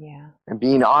 Yeah. And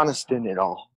being honest in it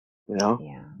all, Yeah.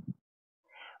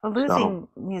 Well, losing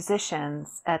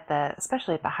musicians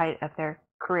especially at the height of their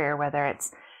career, whether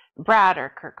it's Brad or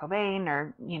Kurt Cobain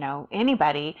or,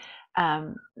 anybody,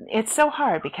 it's so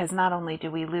hard because not only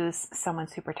do we lose someone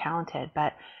super talented,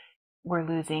 but we're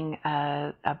losing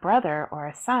a brother or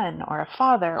a son or a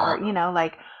father or,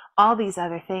 like all these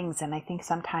other things. And I think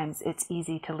sometimes it's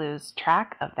easy to lose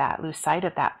track of that, lose sight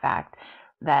of that fact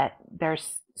that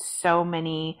there's so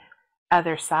many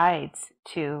other sides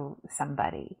to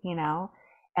somebody, and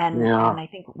I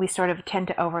think we sort of tend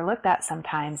to overlook that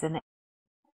sometimes. And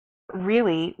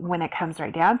really, when it comes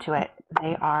right down to it,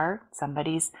 they are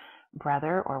somebody's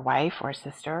brother or wife or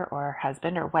sister or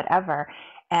husband or whatever.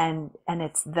 And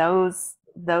it's those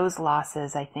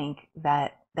losses, I think,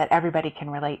 that everybody can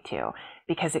relate to,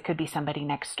 because it could be somebody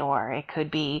next door. It could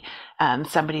be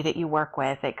somebody that you work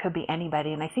with. It could be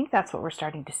anybody. And I think that's what we're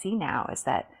starting to see now is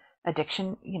that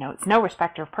addiction, it's no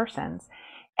respecter of persons.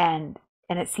 And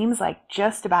it seems like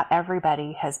just about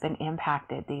everybody has been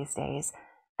impacted these days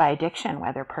by addiction,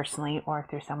 whether personally or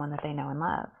through someone that they know and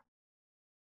love.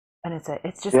 And it's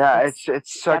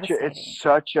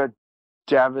such a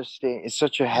devastating, it's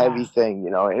such a heavy thing,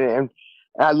 and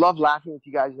I love laughing with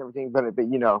you guys and everything, but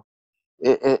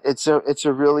it's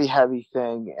a really heavy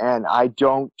thing, and I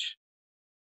don't,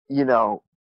 I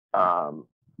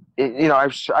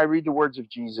read the words of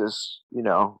Jesus.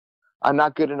 I'm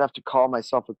not good enough to call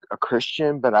myself a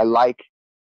Christian, but I like,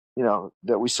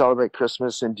 that we celebrate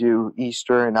Christmas and do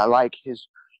Easter, and I like his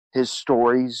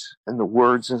stories and the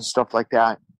words and stuff like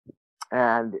that,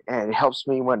 and it helps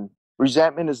me when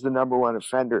resentment is the number one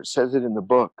offender. It says it in the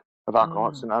book of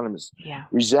Alcoholics Anonymous. Yeah.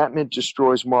 Resentment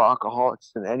destroys more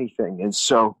alcoholics than anything. And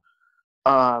so,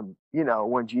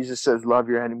 when Jesus says, love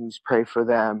your enemies, pray for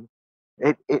them,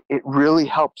 it really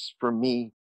helps for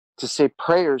me to say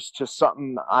prayers to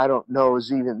something I don't know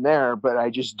is even there, but I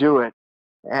just do it.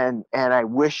 And I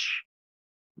wish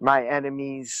my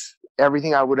enemies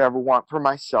everything I would ever want for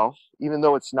myself, even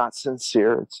though it's not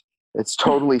sincere. It's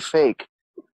totally fake.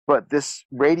 But this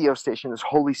radio station, this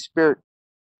Holy Spirit,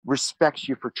 respects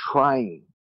you for trying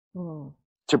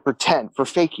to pretend, for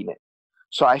faking it.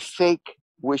 So I fake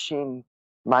wishing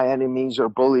my enemies or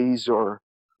bullies or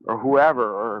whoever,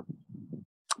 or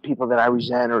people that I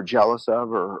resent or jealous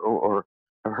of or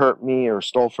have hurt me or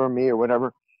stole from me or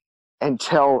whatever,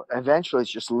 until eventually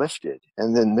it's just lifted.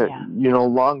 And then you no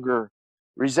longer,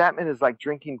 resentment is like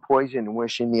drinking poison and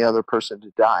wishing the other person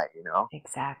to die, you know?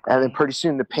 Exactly. And then pretty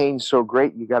soon the pain's so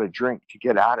great, you got to drink to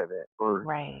get out of it, or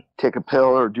take a pill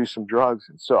or do some drugs.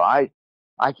 And so I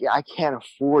can't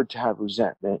afford to have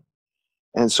resentment.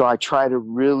 And so I try to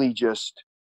really just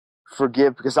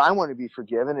forgive, because I want to be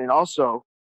forgiven. And also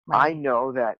I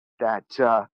know that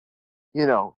you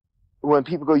know, when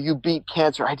people go, you beat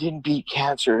cancer, I didn't beat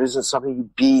cancer. It isn't something you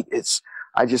beat.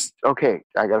 I got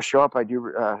to show up. I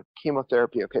do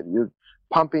chemotherapy. Okay, you're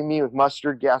pumping me with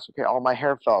mustard gas. Okay, all my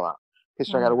hair fell out. Okay,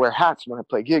 so I got to wear hats when I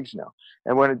play gigs now.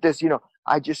 And when you know,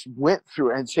 I just went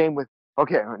through it. And same with,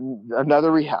 okay,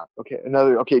 another rehab. Okay,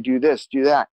 do this, do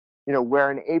that. You know,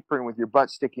 wear an apron with your butt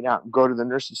sticking out and go to the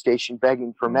nursing station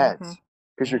begging for meds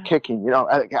because you're kicking. You know,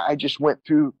 I just went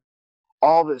through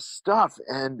all this stuff,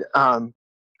 and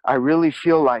I really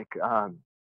feel like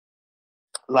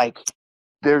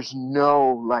there's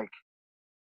no like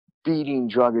beating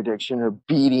drug addiction or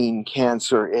beating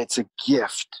cancer. It's a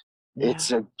gift.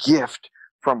 It's a gift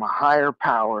from a higher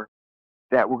power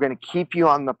that we're going to keep you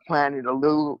on the planet a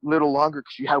little longer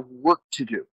because you have work to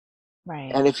do.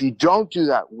 Right. And if you don't do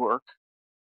that work,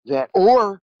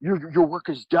 or your work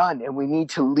is done and we need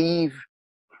to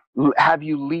have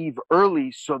you leave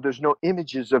early so there's no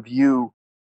images of you,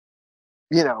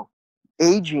 you know,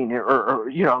 aging or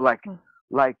you know,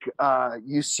 like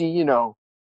you see, you know,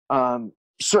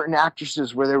 certain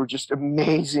actresses where they were just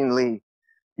amazingly,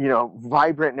 you know,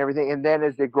 vibrant and everything. And then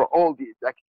as they grow old,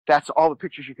 like that's all the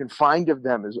pictures you can find of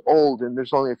them as old. And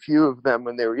there's only a few of them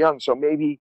when they were young. So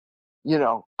maybe, you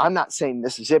know, I'm not saying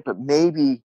this is it, but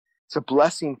maybe it's a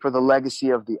blessing for the legacy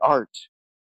of the art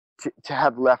to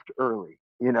have left early,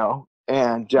 you know?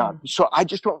 And so I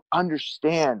just don't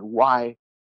understand why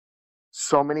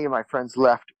so many of my friends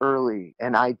left early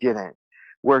and I didn't.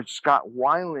 Where Scott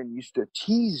Weiland used to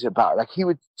tease about, like he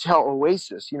would tell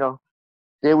Oasis, you know,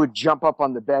 they would jump up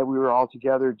on the bed. We were all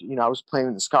together. You know, I was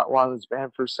playing with Scott Weiland's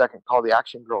band for a second called the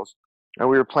Action Girls. And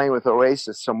we were playing with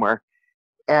Oasis somewhere.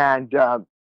 And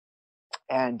Scott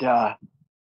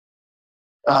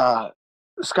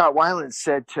Weiland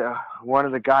said to one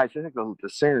of the guys, I think the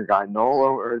singer guy, Noel,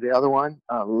 or the other one,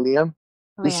 Liam,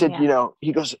 he said, you know,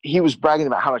 he was bragging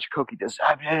about how much coke he does.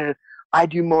 I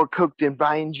do more coke than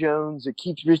Brian Jones or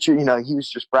Keith Richards. You know, he was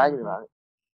just bragging about it.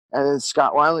 And then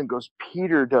Scott Weiland goes,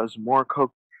 Peter does more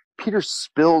coke. Peter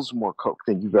spills more coke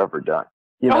than you've ever done.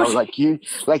 You know, he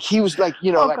was like,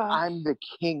 you know, I'm the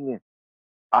king.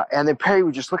 And then Perry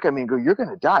would just look at me and go, you're going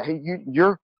to die. Hey,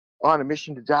 you're on a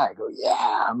mission to die. I go,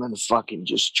 yeah, I'm going to fucking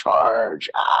just charge.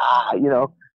 You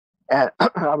know, and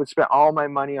I would spend all my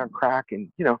money on crack,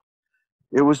 and, you know,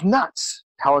 it was nuts.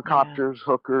 Helicopters,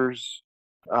 hookers,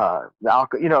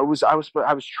 alcohol, you know, I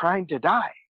was trying to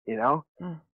die, you know,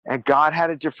 and God had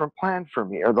a different plan for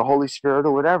me, or the Holy Spirit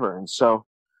or whatever. And so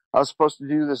I was supposed to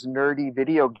do this nerdy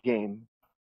video game,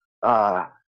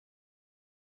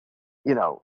 you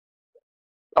know,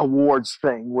 awards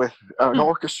thing with an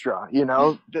orchestra, you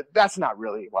know. That's not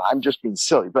really, well, I'm just being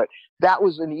silly, but that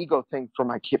was an ego thing for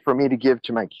me to give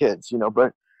to my kids, you know.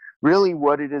 But really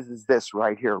what it is this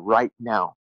right here, right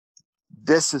now.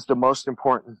 This is the most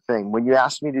important thing. When you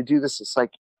ask me to do this, it's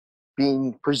like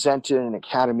being presented an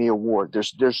Academy Award.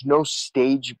 There's no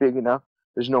stage big enough.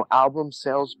 There's no album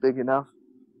sales big enough.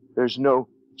 There's no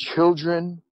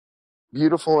children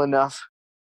beautiful enough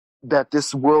that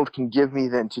this world can give me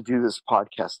than to do this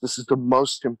podcast. This is the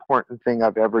most important thing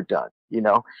I've ever done, you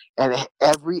know? And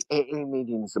every AA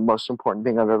meeting is the most important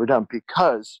thing I've ever done,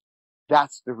 because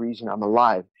that's the reason I'm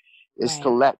alive, is to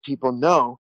let people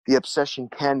know the obsession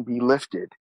can be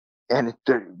lifted. And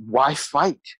why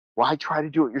fight? Why try to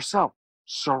do it yourself?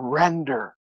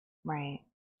 Surrender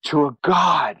to a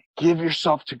God. Give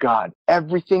yourself to God.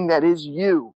 Everything that is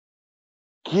you,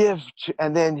 give to,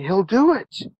 and then he'll do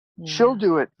it. She'll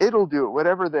do it. It'll do it.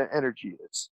 Whatever the energy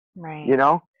is, you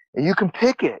know, and you can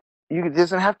pick it. It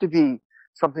doesn't have to be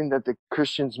something that the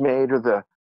Christians made, or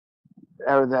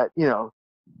that, you know,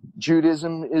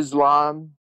 Judaism,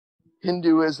 Islam,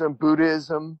 Hinduism,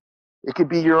 Buddhism. It could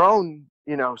be your own,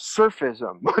 you know,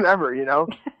 surfism, whatever, you know,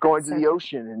 going to the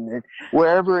ocean and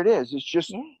wherever it is. It's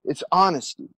just, it's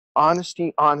honesty.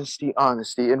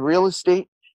 In real estate,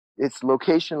 it's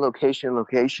location.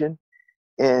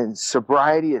 In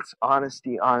sobriety, it's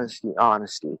honesty.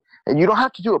 And you don't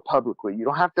have to do it publicly. You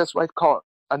don't have, that's why I call it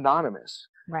anonymous.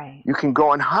 You can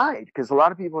go and hide, because a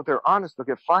lot of people, if they're honest, they'll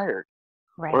get fired.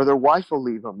 Or their wife will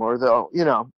leave them, or they'll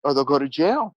go to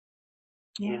jail,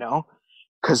 you know,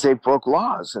 because they broke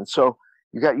laws. And so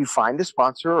You find a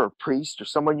sponsor or a priest or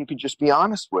someone you can just be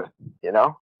honest with, you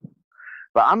know.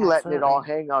 But I'm letting it all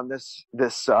hang on this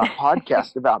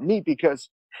podcast about me, because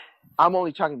I'm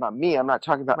only talking about me. I'm not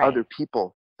talking about other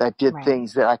people that did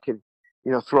things that I could,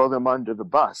 you know, throw them under the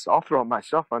bus. I'll throw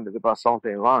myself under the bus all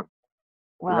day long.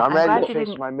 Well, you know, I'm ready to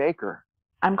face my maker.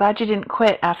 I'm glad you didn't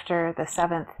quit after the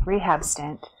 7th rehab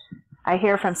stint. I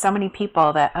hear from so many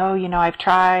people that, oh, you know, I've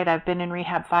tried, I've been in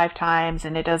rehab 5 times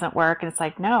and it doesn't work. And it's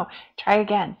like, no, try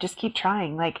again. Just keep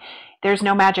trying. Like, there's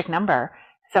no magic number.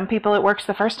 Some people it works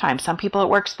the first time. Some people it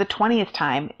works the 20th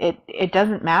time. It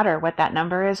doesn't matter what that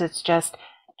number is. It's just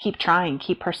keep trying,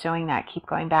 keep pursuing that, keep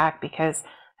going back, because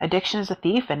addiction is a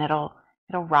thief and it'll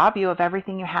rob you of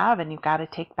everything you have, and you've got to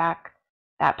take back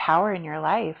that power in your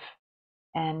life.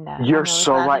 And you're really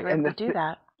so right. And to do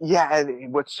that. Yeah,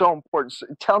 and what's so important,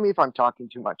 tell me if I'm talking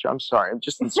too much. I'm sorry. I'm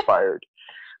just inspired.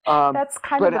 That's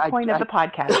kind of the point of the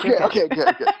podcast. Okay,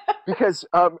 good. Because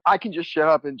I can just shut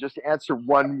up and just answer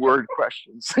one-word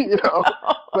questions, you know.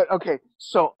 But okay,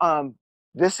 so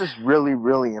this is really,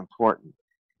 really important.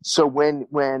 So when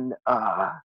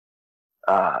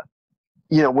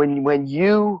you know, when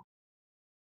you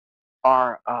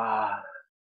are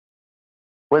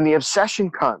when the obsession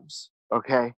comes,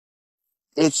 okay,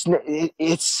 it's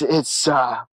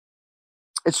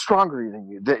stronger than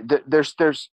you.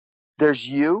 There's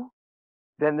you,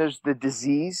 then there's the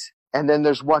disease, and then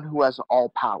there's one who has all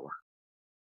power.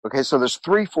 Okay, so there's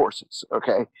 3 forces.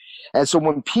 Okay, and so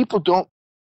when people don't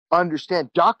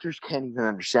understand, doctors can't even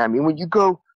understand. I mean, when you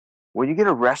get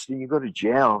arrested and you go to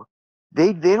jail,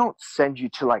 they don't send you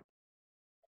to, like,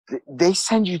 they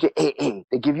send you to AA.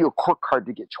 They give you a court card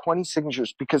to get 20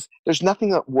 signatures, because there's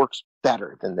nothing that works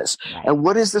better than this. Right. And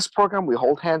what is this program? We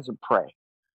hold hands and pray,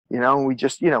 you know, and we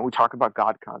just, you know, we talk about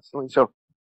God constantly.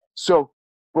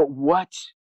 But what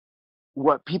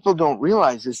people don't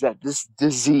realize is that this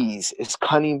disease is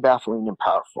cunning, baffling, and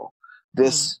powerful.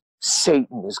 This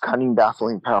Satan is cunning,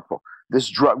 baffling, powerful. This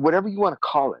drug, whatever you want to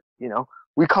call it, you know,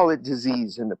 we call it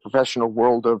disease in the professional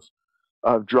world of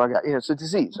drug. You know, it's a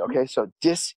disease. Okay, so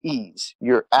dis-ease.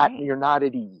 You're not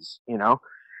at ease. You know,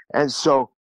 and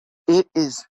so it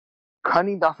is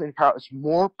cunning, baffling, powerful. It's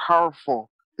more powerful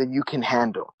than you can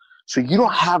handle. So you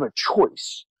don't have a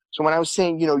choice. So when I was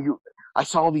saying, you know, I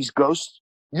saw all these ghosts.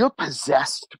 You're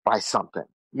possessed by something,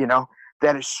 you know,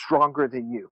 that is stronger than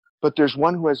you. But there's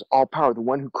one who has all power, the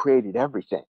one who created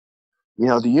everything. You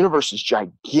know, the universe is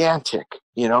gigantic,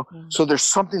 you know. So there's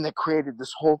something that created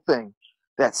this whole thing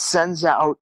that sends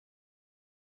out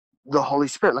the Holy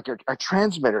Spirit, like a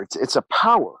transmitter. It's a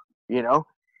power, you know,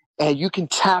 and you can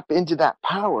tap into that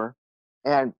power.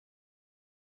 And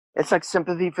it's like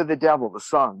Sympathy for the Devil, the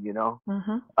song, you know.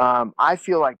 I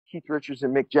feel like Keith Richards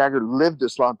and Mick Jagger lived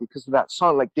this long because of that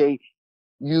song. Like it's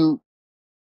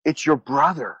your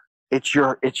brother.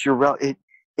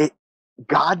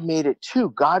 God made it too.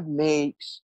 God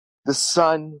makes the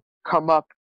sun come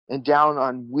up and down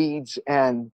on weeds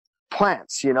and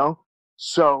plants, you know.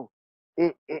 So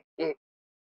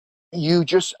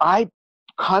I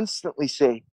constantly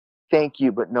say thank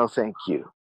you, but no thank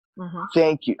you.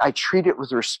 Thank you. I treat it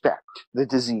with respect, the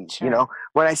disease. You know,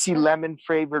 when I see lemon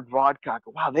flavored vodka, I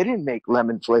go, wow, they didn't make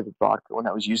lemon flavored vodka when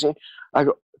I was using. I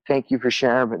go, thank you for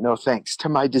sharing, but no thanks to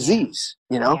my disease.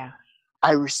 You know,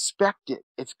 I respect it.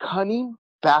 It's cunning,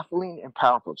 baffling, and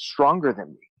powerful. It's stronger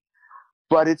than me,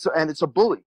 but it's a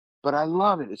bully. But I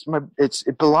love it. It's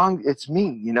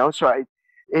me. You know, so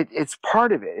it's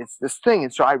part of it. It's this thing,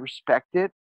 and so I respect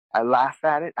it. I laugh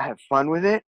at it. I have fun with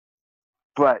it,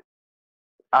 but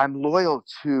I'm loyal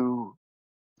to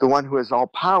the one who has all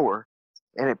power,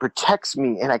 and it protects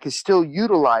me, and I can still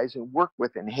utilize and work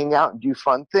with and hang out and do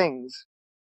fun things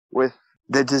with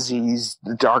the disease,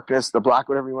 the darkness, the black,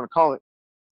 whatever you want to call it.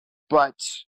 But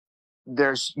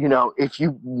there's, you know, if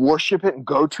you worship it and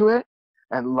go to it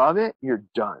and love it, you're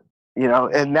done, you know,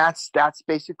 and that's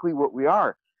basically what we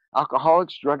are.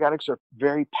 Alcoholics, drug addicts are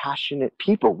very passionate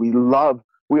people. We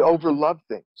overlove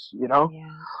things, you know.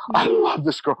 I love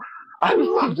this girl. I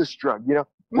love this drug, you know.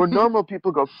 Where normal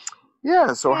people go,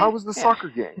 yeah, so how was the soccer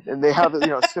game? And they have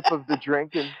a sip of the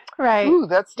drink and ooh,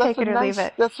 that's a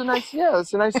nice,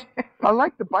 I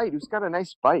like the bite. It's got a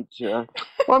nice bite. Well,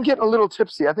 I'm getting a little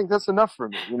tipsy. I think that's enough for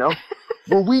me, you know.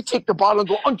 But we take the bottle and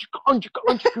go, we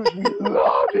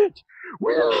love it.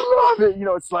 We love it. You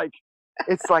know, it's like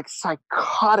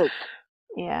psychotic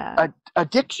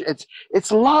addiction.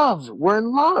 It's love. We're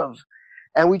in love.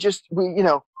 And we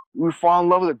fall in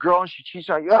love with a girl and she cheats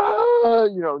on you.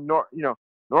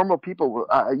 Normal people,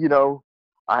 I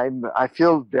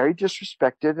feel very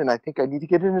disrespected, and I think I need to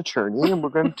get an attorney, and we're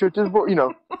going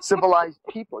to civilized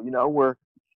people,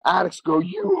 addicts go,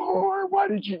 "You whore, why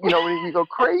did you," we go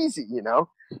crazy,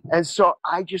 And so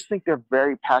I just think they're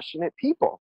very passionate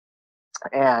people.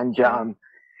 And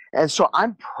so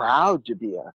I'm proud to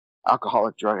be a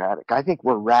alcoholic drug addict. I think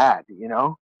we're rad,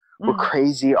 We're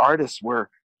crazy artists. We're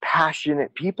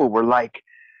passionate people. We're like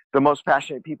the most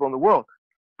passionate people in the world.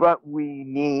 But we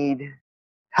need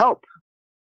help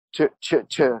to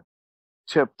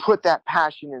put that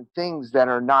passion in things that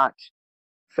are not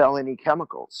felony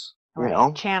chemicals,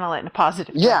 Channel it in a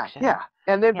positive direction. Yeah.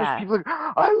 And then there's people like,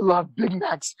 I love Big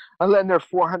Macs, and then they're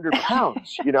 400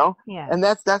 pounds, Yeah. And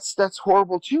that's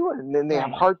horrible too. And then they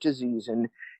have heart disease, and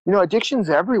addiction's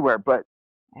everywhere. But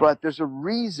there's a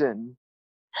reason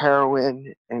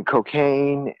heroin and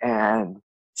cocaine and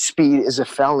speed is a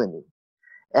felony,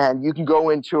 and you can go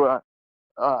into a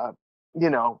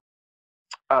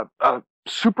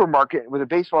supermarket with a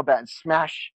baseball bat and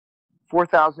smash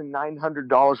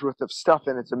 $4,900 worth of stuff,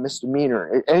 and it's a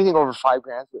misdemeanor. Anything over $5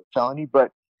 grand is a felony,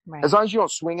 but as long as you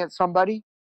don't swing at somebody,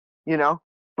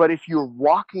 But if you're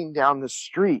walking down the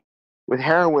street with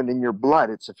heroin in your blood,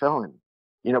 it's a felony,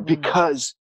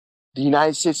 because the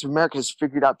United States of America has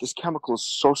figured out this chemical is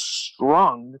so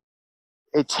strong,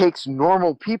 it takes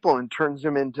normal people and turns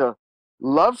them into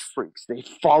love freaks. They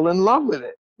fall in love with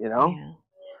it, Yeah. Well,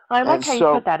 I like how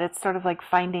you put that. It's sort of like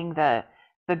finding the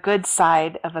good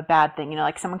side of a bad thing.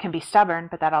 Like someone can be stubborn,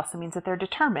 but that also means that they're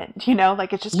determined.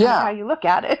 Like it's just kind of how you look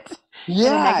at it, in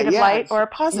a negative light or a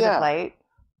positive light.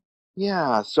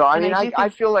 Yeah. So I mean, I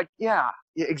feel like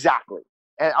exactly.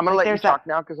 And I'm gonna let you talk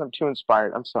now because I'm too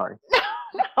inspired. I'm sorry.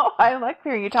 No, I like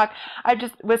hearing you talk. I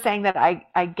just was saying that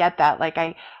I get that. Like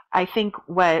I think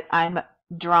what I'm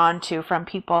drawn to from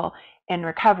people in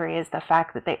recovery is the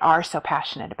fact that they are so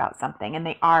passionate about something, and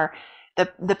they are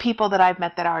the people that I've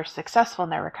met that are successful in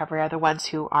their recovery are the ones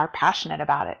who are passionate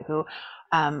about it, who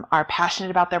are passionate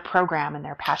about their program, and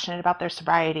they're passionate about their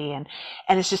sobriety, and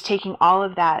it's just taking all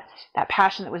of that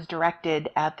passion that was directed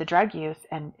at the drug use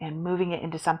and moving it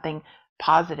into something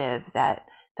positive that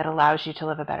allows you to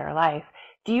live a better life.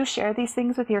 Do you share these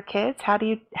things with your kids? How do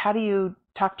you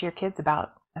talk to your kids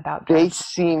about drugs? They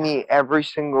see me every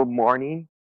single morning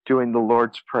doing the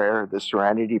Lord's Prayer, the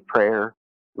Serenity Prayer,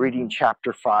 reading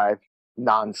chapter 5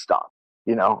 nonstop,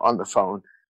 on the phone.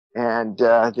 And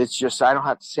it's just, I don't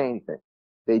have to say anything.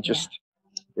 They just,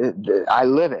 I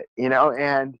live it,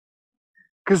 and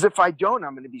because if I don't,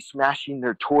 I'm going to be smashing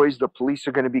their toys. The police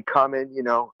are going to be coming,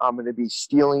 I'm going to be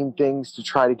stealing things to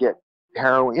try to get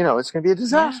heroin. It's going to be a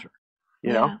disaster,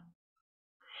 you know?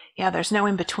 Yeah, there's no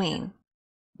in between.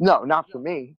 No, not for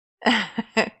me.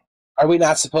 Are we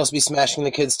not supposed to be smashing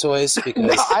the kids' toys? Because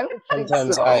no, I don't think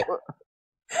sometimes so.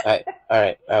 all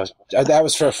right. That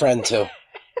was for a friend too.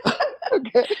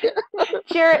 Okay.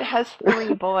 Jarett has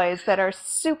 3 boys that are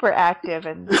super active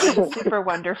and super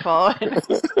wonderful. And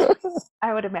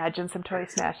I would imagine some toy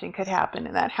smashing could happen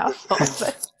in that household.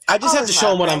 But I just have to show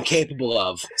them what I'm capable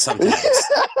of sometimes.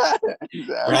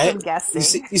 Exactly. Right? I'm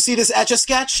guessing. You see this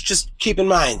Etch-a-Sketch? Just keep in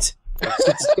mind.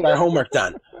 Let's get our homework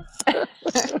done.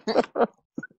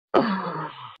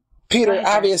 Peter,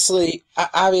 obviously,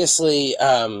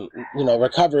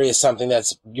 recovery is something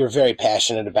that's you're very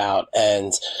passionate about,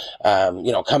 and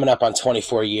coming up on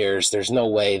 24 years, there's no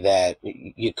way that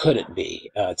you couldn't be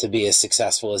to be as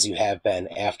successful as you have been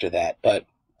after that. But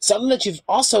something that you've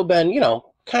also been,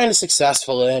 kind of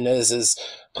successful in is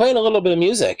playing a little bit of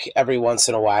music every once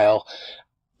in a while.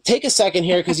 Take a second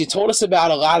here, because you told us about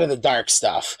a lot of the dark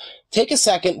stuff. Take a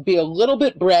second, be a little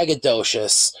bit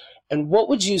braggadocious. And what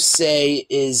would you say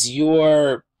is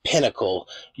your pinnacle,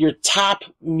 your top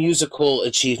musical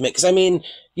achievement? Because, I mean,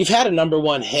 you've had a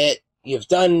 #1 hit. You've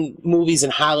done movies in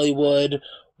Hollywood.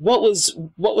 What was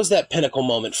that pinnacle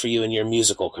moment for you in your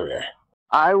musical career?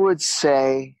 I would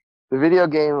say the Video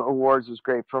Game Awards was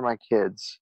great for my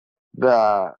kids.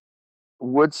 The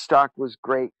Woodstock was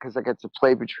great because I got to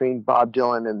play between Bob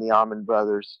Dylan and the Allman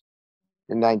Brothers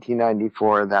in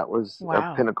 1994. That was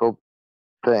a pinnacle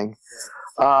thing.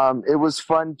 It was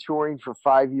fun touring for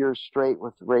 5 years straight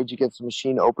with Rage Against the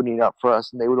Machine opening up for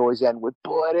us, and they would always end with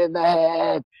 "Bullet in the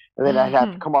Head," and then I'd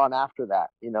have to come on after that,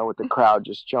 with the crowd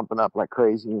just jumping up like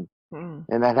crazy,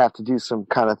 and I'd have to do some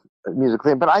kind of music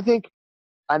thing. But I think,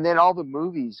 and then all the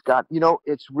movies got,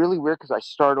 it's really weird because I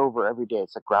start over every day.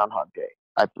 It's like Groundhog Day.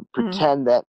 I pretend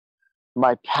that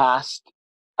my past,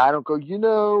 I don't go,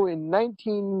 in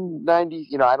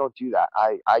 1990, I don't do that.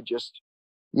 I just,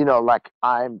 like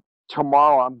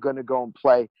tomorrow I'm going to go and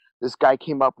play. This guy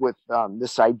came up with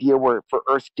this idea for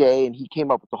Earth Day, and he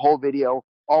came up with the whole video,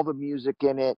 all the music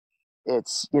in it.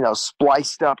 It's,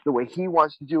 spliced up the way he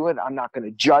wants to do it. I'm not going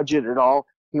to judge it at all.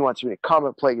 He wants me to come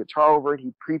and play guitar over it.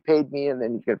 He prepaid me, and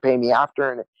then he's going to pay me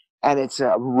after. And it's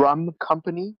a rum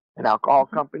company, an alcohol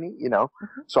company, you know.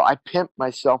 So I pimp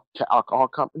myself to alcohol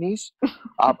companies.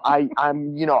 I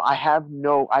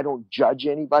don't judge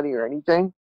anybody or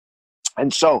anything.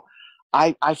 And so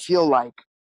I feel like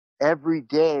every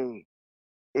day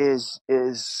is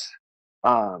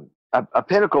a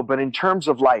pinnacle. But in terms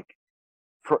of like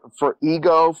for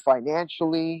ego,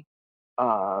 financially,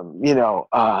 and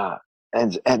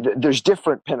there's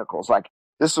different pinnacles. Like,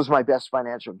 this was my best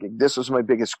financial gig. This was my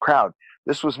biggest crowd.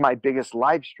 This was my biggest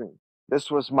live stream.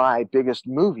 This was my biggest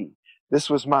movie. This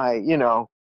was my,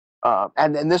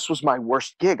 and then this was my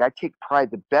worst gig. I take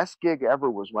pride. The best gig ever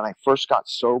was when I first got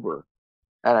sober,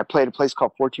 and I played a place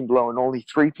called 14 Below, and only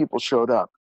 3 people showed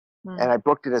up. And I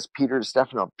booked it as Peter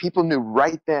DiStefano. People knew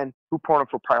right then who Porno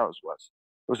for Pyros was.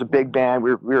 It was a big band.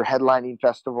 We were headlining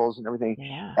festivals and everything.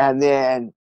 Yeah. And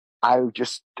then I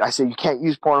said, you can't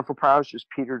use Porno for Pyros, just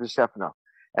Peter DiStefano.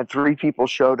 And 3 people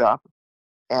showed up,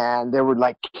 and they were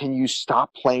like, can you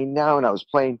stop playing now? And I was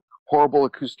playing horrible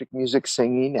acoustic music,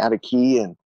 singing out of key,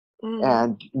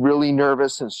 and really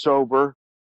nervous and sober.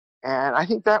 And I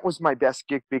think that was my best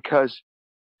gig because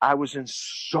I was in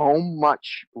so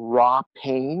much raw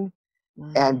pain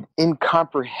and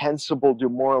incomprehensible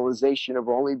demoralization of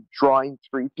only drawing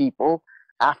 3 people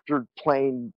after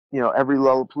playing, every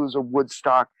Lollapalooza,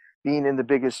 Woodstock, being in the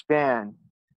biggest band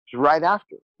right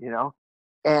after,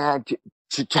 and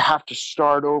to have to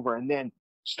start over and then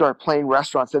start playing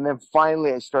restaurants. And then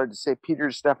finally I started to say Peter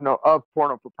DiStefano of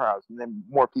Porno for Pyros, and then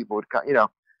more people would come,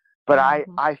 but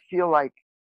I feel like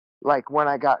when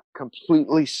I got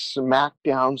completely smacked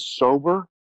down sober,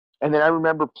 and then I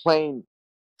remember playing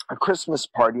a Christmas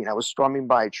party, and I was strumming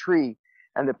by a tree,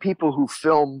 and the people who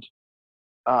filmed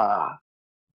our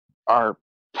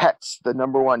Pets, the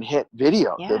 #1 hit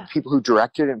video, the people who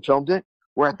directed and filmed it,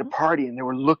 were at the party, and they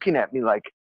were looking at me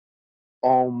like,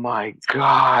 oh my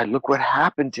God, look what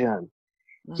happened to him.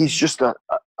 He's just a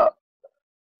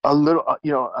little,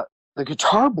 the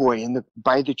guitar boy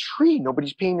by the tree.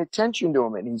 Nobody's paying attention to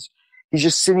him, and he's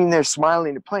just sitting there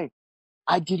smiling and playing.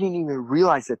 I didn't even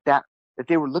realize that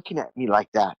they were looking at me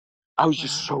like that. I was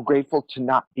just so grateful to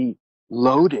not be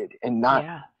loaded and not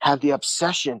have the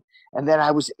obsession. And then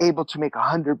I was able to make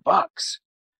 $100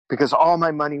 because all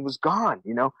my money was gone,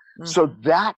 So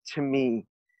that to me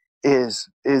is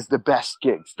the best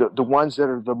gigs, the ones that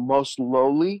are the most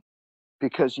lowly,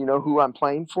 because you know who I'm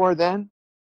playing for then?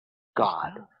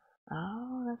 God.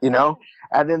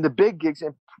 And then the big gigs,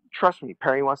 and trust me,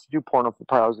 Perry wants to do Porno for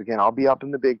Pyros again. I'll be up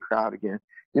in the big crowd again.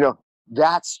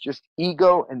 That's just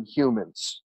ego and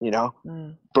humans,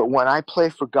 But when I play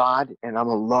for God and I'm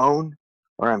alone,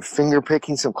 or I'm finger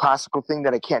picking some classical thing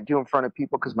that I can't do in front of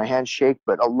people because my hands shake,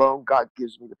 but alone, God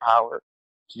gives me the power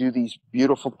to do these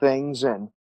beautiful things. And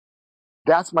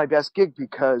that's my best gig,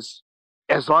 because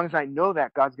as long as I know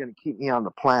that, God's going to keep me on the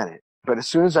planet. But as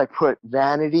soon as I put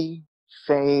vanity,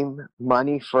 fame,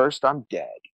 money first, I'm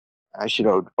dead. I should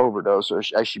overdose, or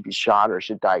I should be shot, or I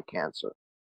should die of cancer.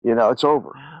 It's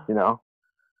over,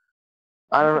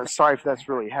 I don't know. Sorry if that's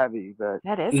really heavy, but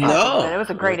that is heavy, but it was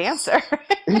a great answer.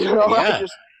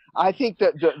 I think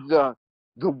that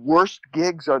the worst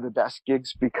gigs are the best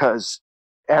gigs, because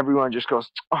everyone just goes,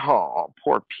 oh,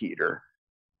 poor Peter.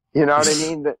 You know what I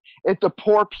mean? The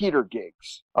poor Peter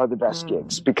gigs are the best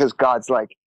gigs, because God's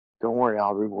like, don't worry,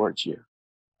 I'll reward you.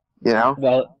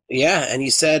 Well, yeah, and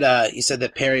you said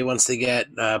that Perry wants to get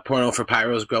Porno for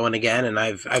Pyros growing again, and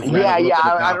I've read a little bit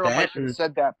about I don't know if I should have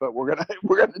said that, but we're gonna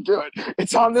do it.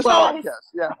 It's on this podcast.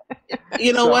 Yeah.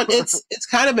 You know what? It's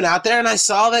kind of been out there, and I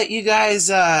saw that you guys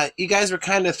were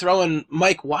kind of throwing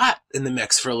Mike Watt in the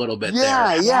mix for a little bit.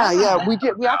 Yeah. We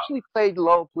did. We actually played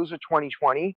Lollapalooza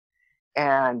 2020,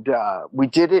 and we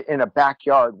did it in a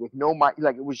backyard with no mic.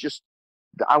 Like, it was just,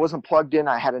 I wasn't plugged in.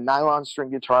 I had a nylon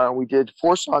string guitar, and we did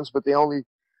 4 songs, but they only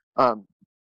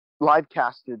live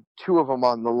casted 2 of them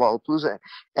on the Lollapalooza.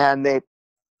 And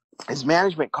his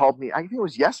management called me, I think it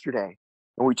was yesterday,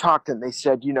 and we talked, and they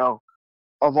said,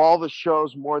 of all the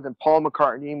shows, more than Paul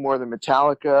McCartney, more than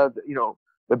Metallica,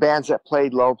 the bands that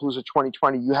played Lollapalooza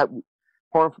 2020,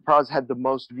 Porno for Pyros had the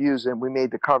most views, and we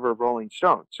made the cover of Rolling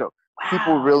Stone. So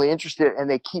people were really interested, and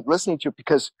they keep listening to it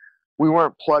because we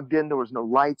weren't plugged in. There was no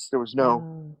lights. There was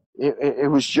no, it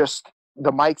was just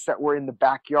the mics that were in the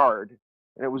backyard,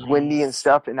 and it was windy and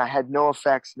stuff. And I had no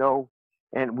effects,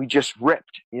 and we just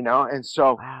ripped, And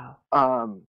so,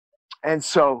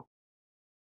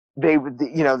 they would,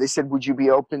 they said, would you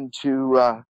be open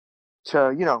to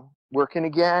working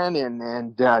again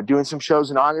and doing some shows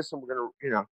in August, and we're going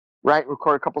to, write and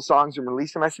record a couple songs and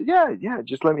release them. I said, yeah,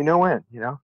 just let me know when,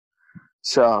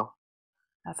 So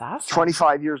That's awesome.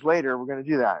 25 years later, we're going to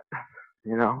do that.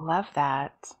 You know, Love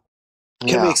that.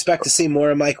 Can we expect to see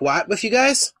more of Mike Watt with you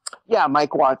guys? Yeah,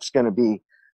 Mike Watt's going to be.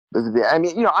 I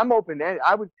mean, you know, I'm open.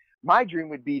 My dream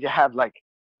would be to have like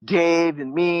Dave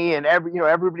and me and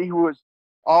everybody who was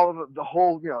all of the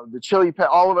whole, you know, the Chili Pet,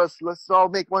 all of us. Let's all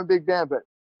make one big band. But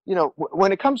you know,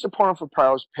 when it comes to Porno for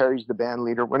Pyros, Perry's the band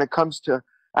leader. When it comes to,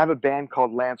 I have a band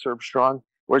called Lance Herbstrong,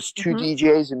 where it's two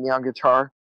DJs and me on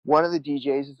guitar. One of the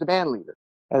DJs is the band leader,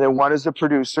 and then one is the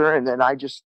producer, and then I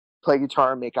just play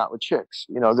guitar and make out with chicks.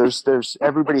 You know, there's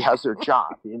everybody has their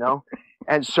job, you know,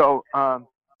 and so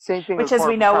same thing. Which, as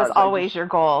we know, is always your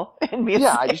goal in music.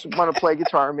 Yeah, I just want to play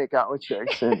guitar and make out with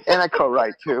chicks, and I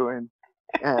co-write too, and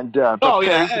and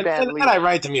I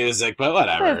write the music, but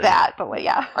whatever. There's that, but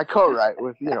yeah, I co-write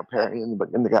with Perry and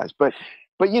the guys, but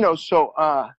you know, so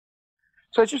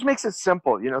it just makes it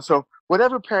simple, you know. So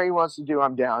whatever Perry wants to do,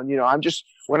 I'm down. You know, I'm just,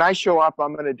 when I show up,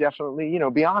 I'm going to definitely, you know,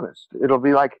 be honest. It'll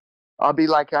be like, I'll be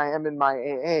like I am in my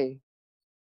AA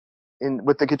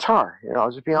with the guitar. You know,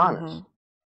 I'll just be honest.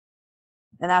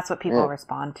 And that's what people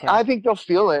respond to. I think they'll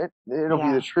feel it. It'll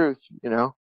be the truth, you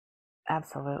know.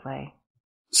 Absolutely.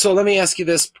 So let me ask you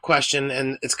this question,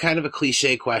 and it's kind of a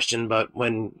cliche question, but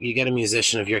when you get a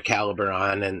musician of your caliber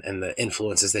on and the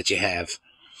influences that you have,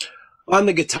 on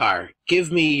the guitar,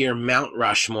 give me your Mount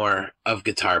Rushmore of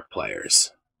guitar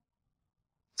players.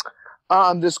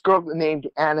 This girl named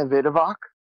Anna Vidovac.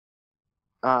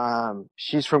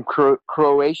 She's from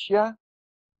Croatia,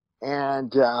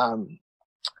 and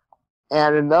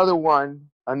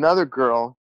another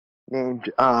girl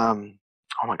named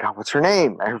oh my God, what's her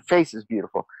name? Her face is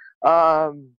beautiful.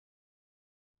 Forget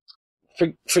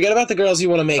about the girls you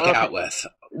want to make out with.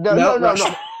 No.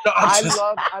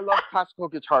 I love classical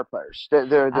guitar players.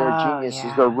 They're geniuses.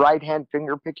 Yeah. Their right hand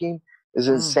finger picking is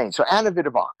insane. So Anna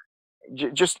Vidovac,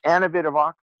 just Anna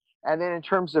Vidovac, and then in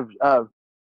terms of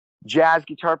jazz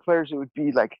guitar players, it would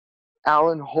be like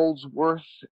Alan Holdsworth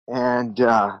and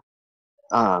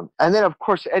then of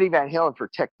course Eddie Van Halen for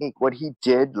technique. What he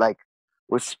did like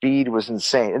with speed was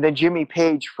insane. And then Jimmy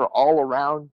Page for all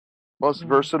around most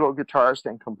versatile guitarist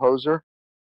and composer.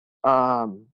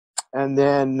 And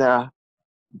then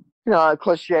you know,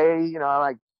 cliche, you know, I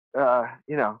like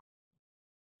you know,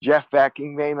 Jeff Beck,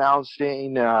 Yngwie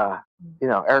Malmsteen, you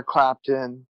know, Eric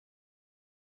Clapton,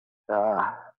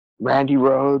 Randy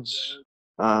Rhoads,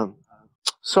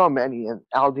 so many, and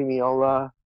Al Di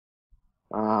Meola,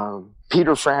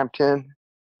 Peter Frampton,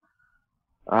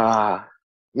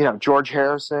 you know, George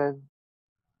Harrison,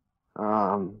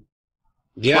 Brad,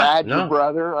 your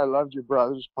brother. I loved your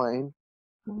brother's playing.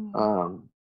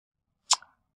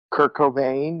 Kurt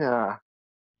Cobain,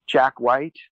 Jack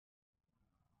White.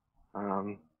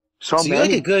 So you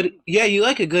many. You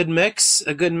like a good mix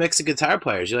of guitar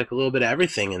players. You like a little bit of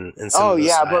everything in some of those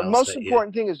yeah, styles, but most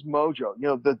important thing is mojo. You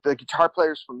know, the guitar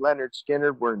players from Leonard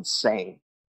Skinner were insane.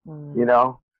 You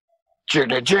know, you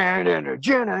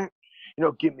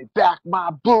know, give me back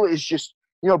my bullet is just,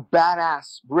 you know,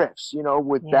 badass riffs, you know,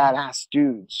 with badass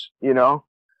dudes, you know,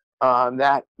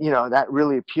 that, you know, that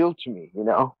really appealed to me, you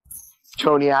know.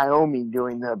 Tony Iommi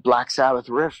doing the Black Sabbath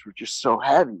riffs were just so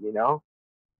heavy, you know.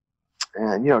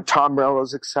 And, you know, Tom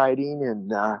Morello's exciting,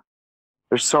 and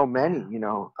there's so many, you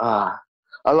know. I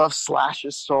love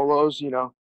Slash's solos, you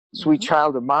know. Sweet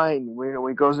Child of Mine, you know,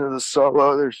 when he goes into the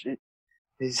solo,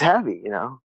 he's heavy, you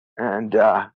know. And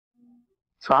so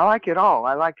I like it all.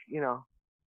 I like, you know,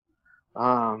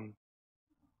 and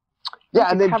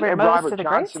then Robert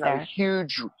Johnson, I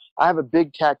have a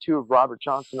big tattoo of Robert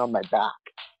Johnson on my back.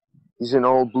 He's an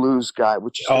old blues guy,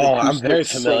 which is I'm very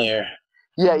familiar.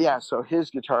 Yeah. So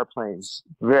his guitar playing's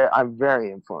I'm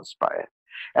very influenced by it.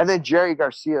 And then Jerry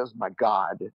Garcia is my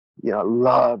god. You know,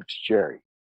 loved Jerry.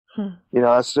 You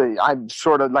know, I'm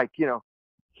sort of like, you know,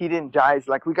 he didn't die. It's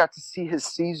like we got to see his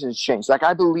seasons change. Like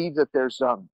I believe that there's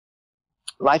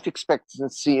life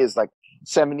expectancy is like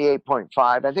 78.5.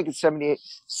 I think it's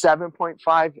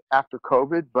 77.5 after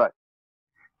COVID, but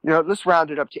you know, let's round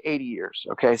it up to 80 years.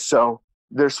 Okay, so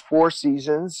there's 4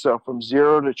 seasons. So from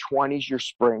 0 to 20 is your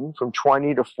spring, from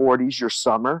 20 to 40 is your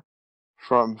summer,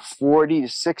 from 40 to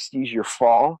 60 is your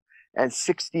fall, and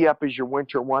 60 up is your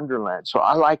winter wonderland. So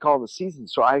I like all the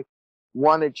seasons. So I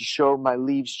wanted to show my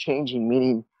leaves changing,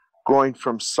 meaning going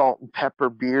from salt and pepper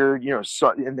beard, you know,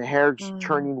 and the hair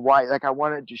turning white. Like I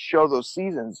wanted to show those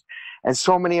seasons. And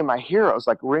so many of my heroes,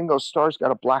 like Ringo Starr's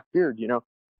got a black beard, you know,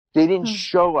 they didn't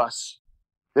show us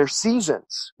their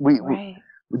seasons.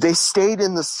 They stayed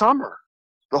in the summer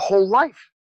the whole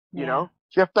life, you know.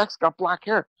 Jeff Beck's got black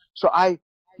hair. So and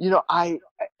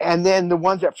then the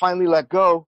ones that finally let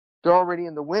go, they're already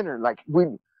in the winter. Like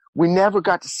we never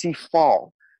got to see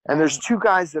fall. And there's Right. two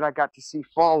guys that I got to see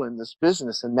fall in this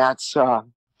business, and that's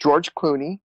George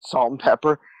Clooney, Salt and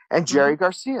Pepper, and Jerry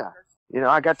Garcia. You know,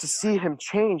 I got to see him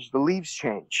change, the leaves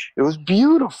change. It was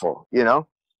beautiful, you know.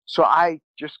 So I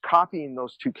just copying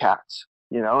those two cats,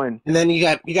 you know, and then you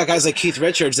got guys like Keith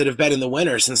Richards that have been in the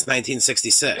winter since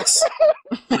 1966.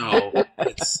 So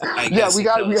it's, I guess we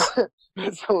got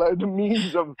that's the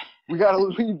memes of we got to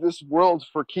leave this world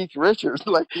for Keith Richards,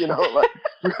 like, you know, like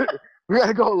we got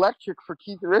to go electric for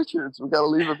Keith Richards. We got to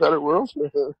leave a better world for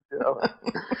him. You know?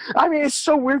 I mean, it's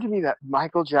so weird to me that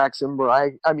Michael Jackson,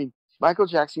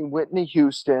 Whitney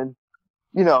Houston,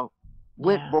 you know,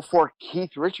 went before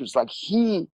Keith Richards. Like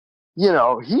he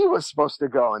was supposed to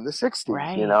go in the 60s,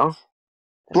 Right. you know,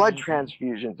 blood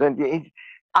transfusions. And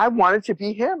I wanted to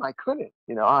be him. I couldn't,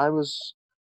 you know, I was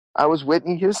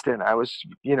Whitney Houston. I was,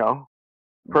 you know,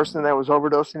 person that was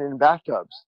overdosing in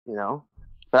bathtubs, you know,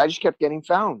 but I just kept getting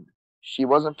found. She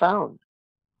wasn't found.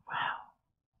 Wow.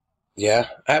 Yeah.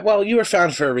 Well, you were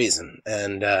found for a reason,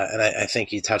 and I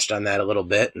think you touched on that a little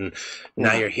bit. And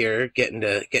now you're here, getting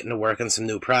to work on some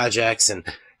new projects and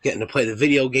getting to play the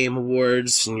video game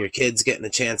awards, and your kids getting a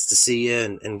chance to see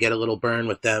you and get a little burn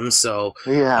with them. So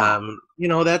you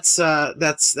know, that's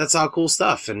all cool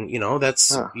stuff, and you know,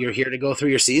 you're here to go through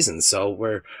your season. So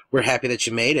we're happy that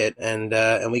you made it, and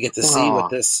we get to see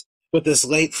what this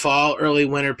late fall, early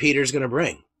winter Peter's going to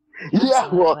bring. Yeah,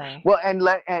 well,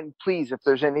 and please, if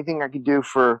there's anything I could do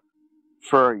for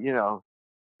you know,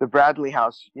 the Bradley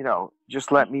House, you know,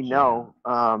 just let me know.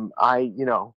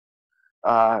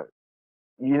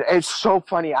 It's so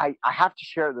funny. I have to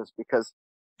share this because,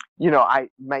 you know,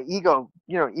 my ego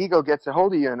gets a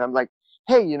hold of you, and I'm like,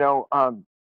 hey, you know,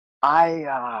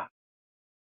 I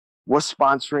was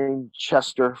sponsoring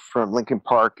Chester from Lincoln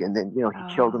Park, and then, you know,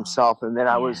 he killed himself, and then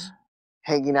I was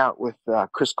hanging out with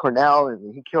Chris Cornell,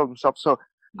 and he killed himself. So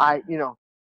you know,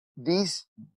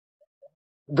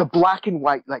 the black and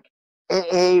white, like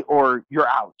AA or you're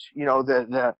out, you know,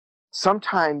 the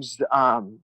sometimes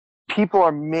people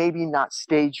are maybe not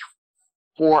stage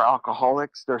 4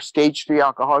 alcoholics. They're stage 3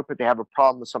 alcoholic, but they have a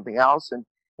problem with something else. And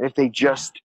if they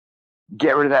just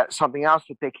get rid of that something else,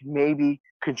 that they can maybe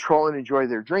control and enjoy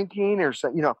their drinking or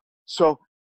so, you know, so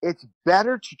it's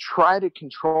better to try to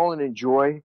control and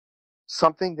enjoy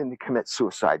something than to commit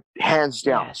suicide, hands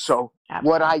down. Yes, so absolutely.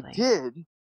 What I did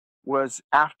was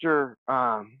after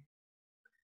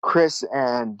Chris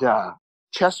and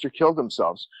Chester killed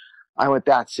themselves, I went,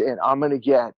 that's it. I'm going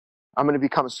to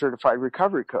become a certified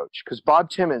recovery coach, because Bob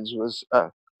Timmons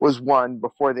was one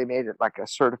before they made it like a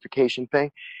certification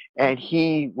thing, and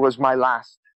he was my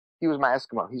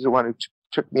Eskimo. He's the one who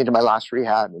took me into my last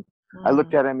rehab, and I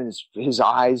looked at him in his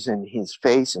eyes and his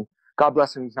face, and God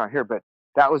bless him, he's not here, but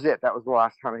that was it. That was the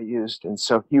last time I used, and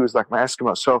so he was like my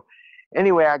Eskimo. So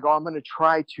anyway, I go, I'm going to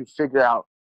try to figure out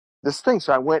this thing.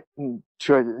 So I went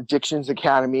to an Addictions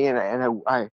Academy, and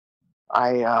I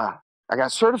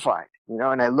got certified, you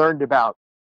know, and I learned about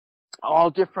all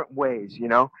different ways, you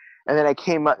know, and then I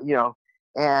came up, you know,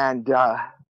 and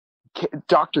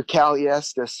Dr. Kellie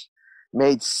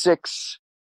made 6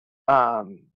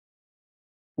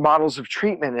 models of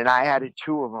treatment, and I added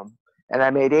 2 of them, and I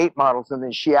made 8 models. And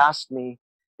then she asked me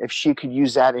if she could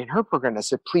use that in her program. I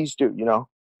said, please do, you know.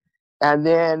 And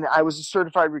then I was a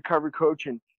certified recovery coach,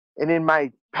 and in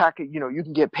my packet, you know, you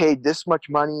can get paid this much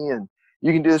money and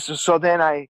you can do this. So then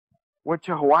I went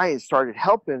to Hawaii and started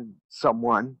helping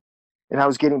someone, and I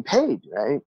was getting paid,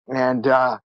 right? And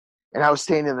I was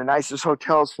staying in the nicest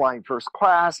hotels, flying first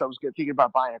class. I was thinking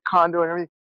about buying a condo and everything.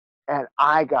 And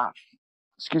I got,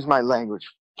 excuse my language,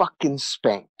 fucking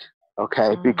spanked,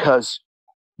 okay? Because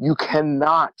you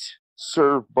cannot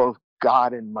serve both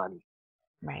God and money.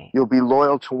 Right. You'll be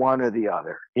loyal to one or the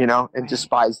other, you know, and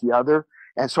despise the other.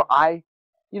 And so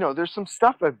you know, there's some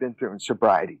stuff I've been through in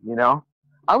sobriety, you know.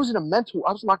 I was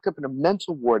locked up in a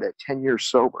mental ward at 10 years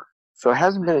sober. So it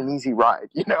hasn't been an easy ride,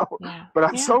 you know, but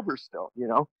I'm sober still, you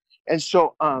know. And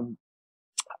so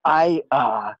I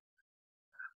got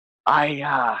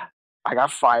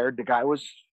fired. The guy was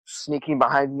sneaking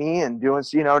behind me and doing,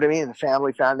 you know what I mean? The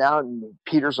family found out, and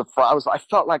Peter's a fraud. I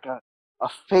felt like a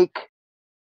fake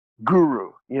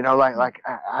guru, you know, like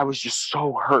I was just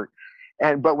so hurt.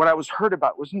 But what I was hurt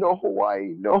about was no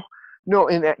Hawaii, no,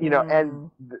 and you know,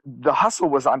 and the hustle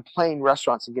was I'm playing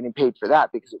restaurants and getting paid for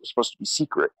that because it was supposed to be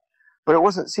secret, but it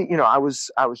wasn't. You know, I was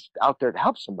out there to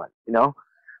help somebody, you know,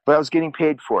 but I was getting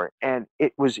paid for it, and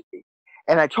it was.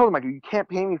 And I told him, I go, you can't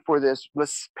pay me for this.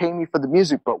 Let's pay me for the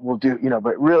music, but we'll do, you know.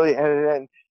 But really, and then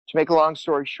to make a long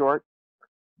story short,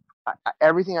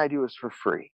 everything I do is for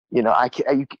free. You know,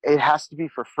 it has to be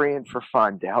for free and for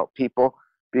fun to help people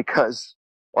because,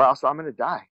 or else I'm going to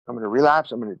die. I'm going to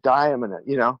relapse. I'm going to die. I'm going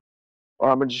to, or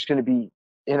I'm just going to be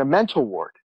in a mental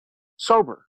ward,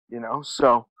 sober,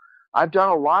 So I've done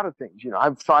a lot of things,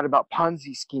 I've thought about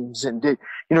Ponzi schemes and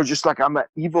just like I'm an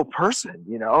evil person,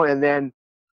 and then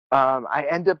I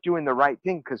end up doing the right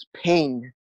thing because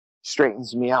pain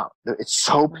straightens me out. It's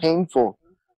so painful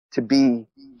to be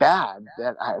bad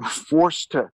that I'm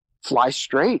forced to fly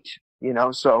straight,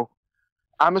 So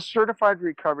I'm a certified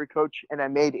recovery coach, and I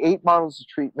made 8 models of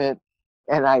treatment,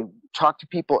 and I talk to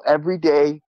people every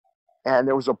day. And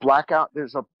there was a blackout.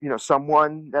 There's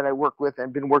someone that I work with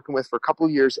and been working with for a couple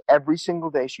of years. Every single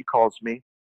day she calls me.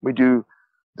 We do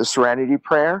the Serenity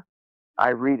Prayer. I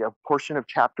read a portion of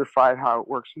chapter 5, how it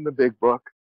works in the big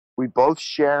book. We both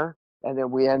share, and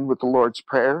then we end with the Lord's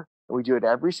Prayer. And we do it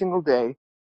every single day.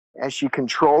 And she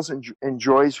controls and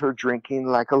enjoys her drinking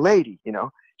like a lady,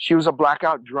 She was a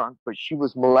blackout drunk, but she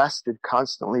was molested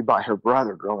constantly by her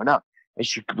brother growing up. And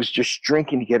she was just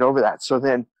drinking to get over that. So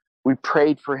then we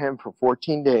prayed for him for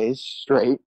 14 days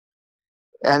straight.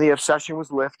 And the obsession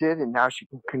was lifted, and now she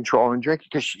can control and drink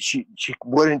because she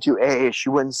wouldn't do AA. She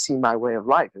wouldn't see my way of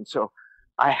life. And so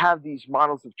I have these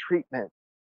models of treatment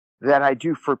that I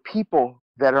do for people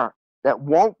that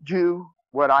won't do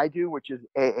what I do, which is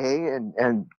AA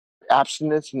and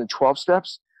abstinence and the 12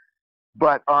 steps,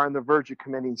 but are on the verge of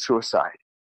committing suicide.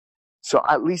 So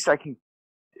at least I can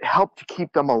help to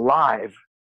keep them alive,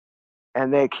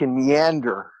 and they can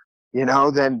meander,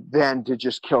 than to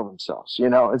just kill themselves,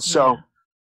 And so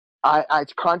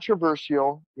it's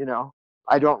controversial,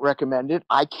 I don't recommend it.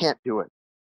 I can't do it.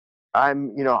 I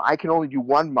can only do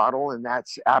one model, and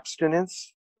that's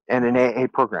abstinence and an AA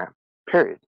program,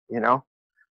 period,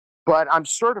 But I'm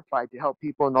certified to help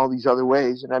people in all these other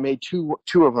ways, and I made two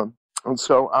of them. And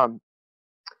so, I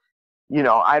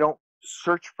don't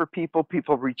search for people.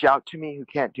 People reach out to me who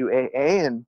can't do AA,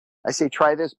 and I say,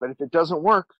 try this. But if it doesn't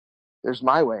work, there's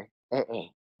my way, AA,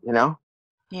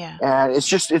 Yeah. And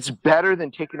it's better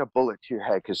than taking a bullet to your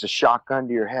head, because a shotgun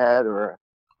to your head or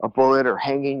a bullet or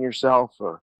hanging yourself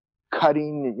or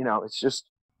cutting, it's just,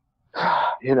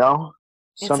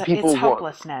 some people it's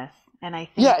hopelessness. And I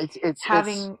think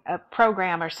having a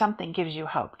program or something gives you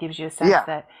hope, gives you a sense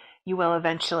that you will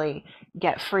eventually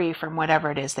get free from whatever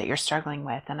it is that you're struggling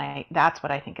with. And that's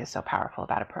what I think is so powerful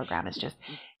about a program, is just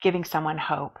giving someone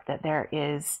hope that there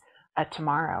is a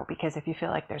tomorrow. Because if you feel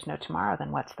like there's no tomorrow,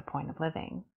 then what's the point of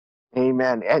living?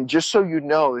 Amen. And just so you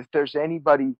know, if there's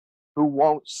anybody who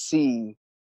won't see,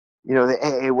 the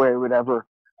AA way or whatever,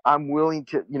 I'm willing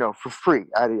to, for free.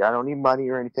 I don't need money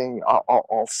or anything.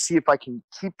 I'll see if I can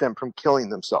keep them from killing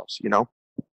themselves,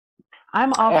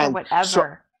 I'm all for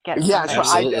whatever gets them. So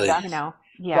absolutely. That's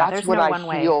there's what no I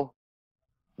one feel, way.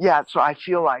 Yeah, so I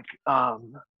feel like,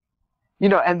 and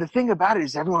the thing about it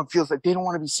is everyone feels like they don't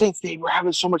want to be saints. They were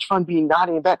having so much fun being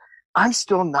naughty and bad. I'm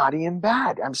still naughty and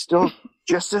bad. I'm still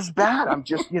just as bad. I'm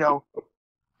just,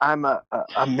 I'm a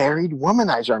married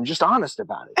womanizer. I'm just honest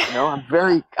about it. I'm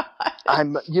very,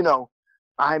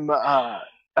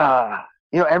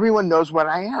 everyone knows what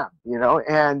I am,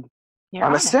 and You're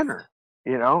I'm honest. a sinner,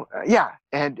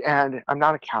 and I'm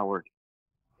not a coward,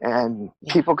 and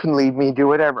people can leave me, do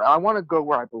whatever. I want to go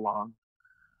where I belong.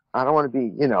 I don't want to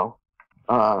be,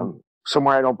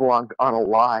 somewhere I don't belong on a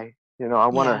lie. I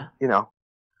want to,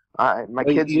 my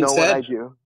kids know what I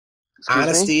do.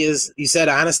 You said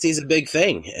honesty is a big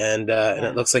thing, and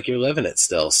it looks like you're living it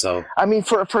still. So I mean,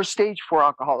 for a stage 4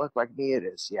 alcoholic like me, it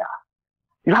is. Yeah,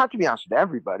 you don't have to be honest with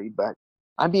everybody, but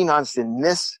I'm being honest in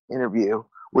this interview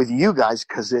with you guys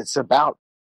because it's about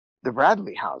the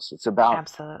Bradley house. It's about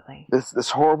absolutely this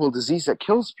horrible disease that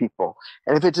kills people,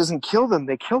 and if it doesn't kill them,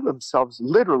 they kill themselves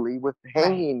literally with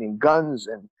hanging and guns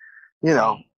and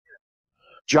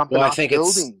jumping off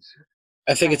buildings.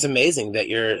 I think it's amazing that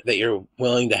you're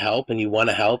willing to help and you want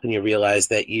to help, and you realize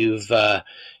that you've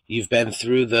been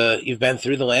through the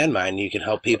landmine. You can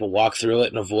help people walk through it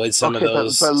and avoid some of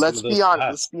those. But let's be honest.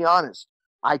 Let's be honest.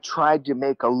 I tried to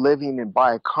make a living and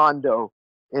buy a condo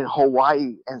in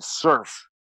Hawaii and surf.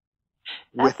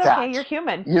 That's with that, you're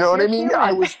human. You know what I mean?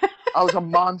 Human. I was a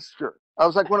monster. I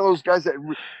was like one of those guys that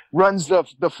runs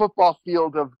the football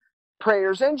field of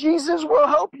prayers and Jesus will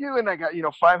help you. And I got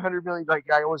 500 million. Like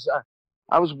I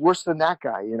was worse than that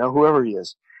guy, whoever he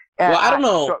is. And I don't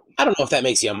know. I don't know if that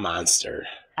makes you a monster.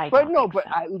 But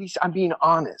at least I'm being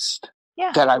honest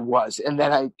that I was, and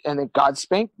then God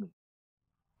spanked me.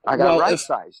 I got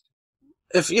right-sized.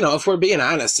 If we're being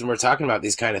honest and we're talking about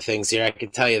these kind of things here, I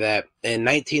can tell you that in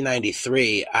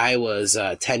 1993, I was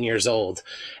 10 years old,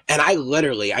 and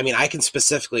I can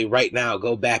specifically right now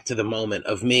go back to the moment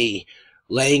of me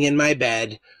laying in my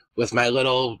bed with my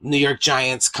little New York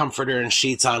Giants comforter and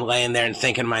sheets on, laying there and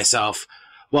thinking to myself,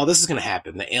 well, this is going to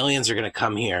happen. The aliens are going to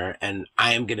come here and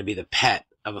I am going to be the pet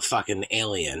of a fucking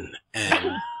alien.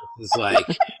 And it's like,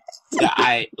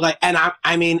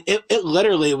 I mean, it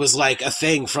literally was like a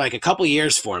thing for like a couple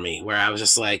years for me where I was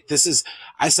just like,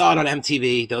 I saw it on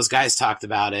MTV. Those guys talked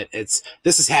about it.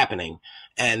 This is happening.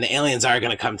 And the aliens are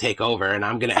going to come take over, and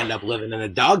I'm going to end up living in a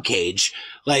dog cage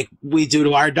like we do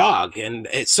to our dog. And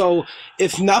so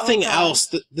if nothing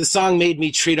else, the song made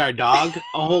me treat our dog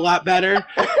a whole lot better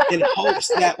in hopes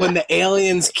that when the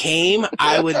aliens came,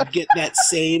 I would get that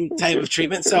same type of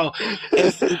treatment. So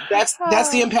if that's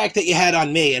the impact that you had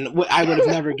on me, and I would have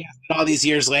never guessed that all these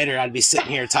years later I'd be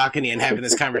sitting here talking to you and having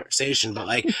this conversation. But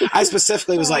like, I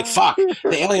specifically was like, fuck,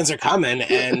 the aliens are coming,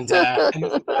 and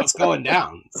it's going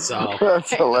down. So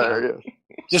that's hilarious.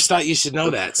 Just thought you should know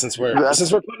that since we're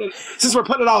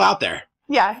putting it all out there.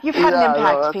 Yeah, you've had an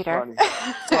impact, Peter.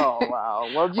 Oh wow!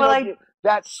 Well,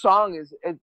 that song is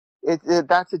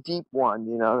that's a deep one.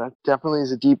 You know, that definitely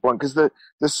is a deep one because the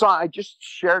song I just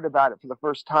shared about it for the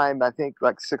first time I think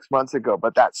like 6 months ago.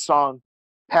 But that song,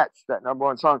 Pets, that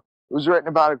 #1 song, it was written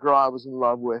about a girl I was in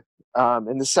love with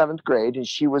in the 7th grade, and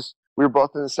we were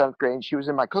both in the 7th grade, and she was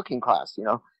in my cooking class. You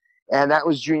know. And that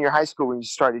was junior high school when you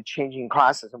started changing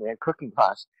classes and we had cooking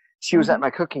class. She was at my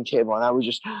cooking table and I was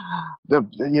just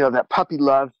that puppy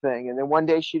love thing. And then one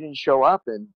day she didn't show up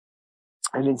and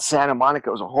in Santa Monica,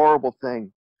 it was a horrible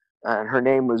thing. And her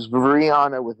name was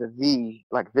Brianna with a V,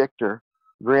 like Victor,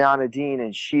 Brianna Dean.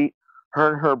 And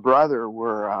her and her brother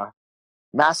were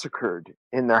massacred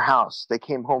in their house. They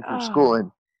came home from school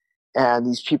and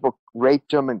these people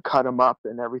raped them and cut them up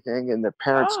and everything. And their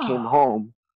parents came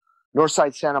home.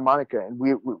 Northside Santa Monica, and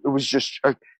it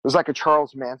was like a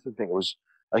Charles Manson thing. It was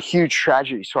a huge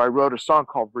tragedy. So I wrote a song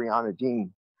called Brianna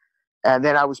Dean, and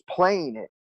then I was playing it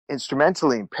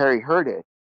instrumentally, and Perry heard it,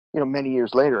 many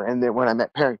years later. And then when I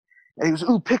met Perry, and he was,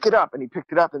 "Ooh, pick it up," and he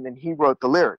picked it up, and then he wrote the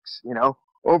lyrics,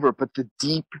 over it. But the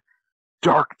deep,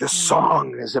 dark, the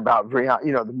song is about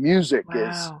Brianna. The music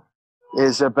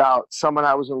is about someone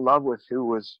I was in love with who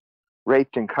was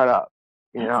raped and cut up.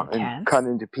 And cut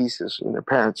into pieces, and their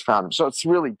parents found them. So it's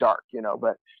really dark,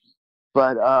 but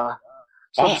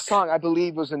so the song I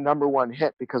believe was a #1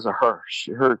 hit because of her.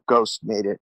 Her ghost made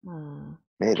it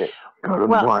go to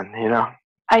one.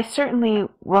 I certainly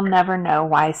will never know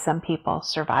why some people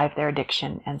survive their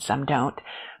addiction and some don't,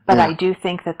 but I do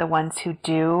think that the ones who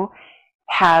do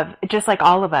have, just like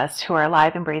all of us who are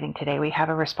alive and breathing today, we have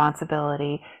a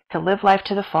responsibility to live life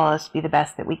to the fullest, be the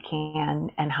best that we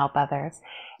can, and help others.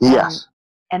 Yes.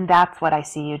 And that's what I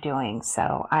see you doing.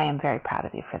 So I am very proud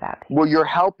of you for that. Well, you're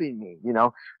helping me,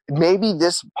 Maybe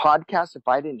this podcast, if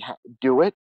I didn't do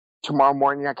it, tomorrow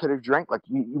morning I could have drank. Like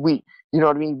we, you know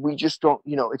what I mean? We just don't,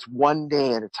 it's one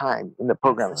day at a time in the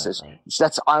program. Absolutely. It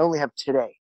says, I only have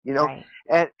today, Right.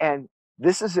 And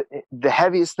this is the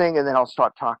heaviest thing, and then I'll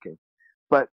stop talking.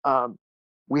 But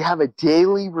we have a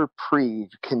daily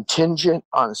reprieve contingent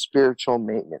on spiritual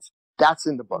maintenance. That's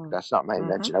in the book. That's not my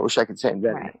invention. I wish I could say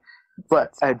invented it.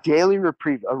 But a daily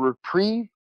reprieve,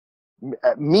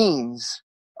 means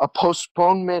a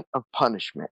postponement of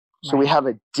punishment. So we have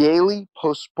a daily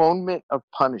postponement of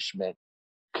punishment,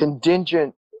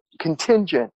 contingent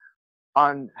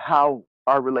on how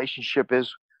our relationship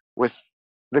is with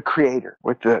the Creator,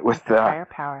 with the higher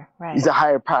power. Right. He's a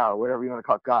higher power, whatever you want to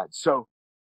call it, God. So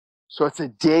it's a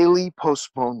daily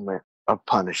postponement of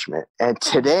punishment. And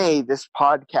today, this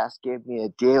podcast gave me a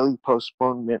daily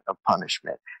postponement of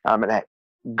punishment. I'm going to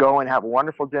go and have a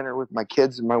wonderful dinner with my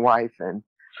kids and my wife, and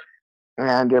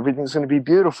everything's going to be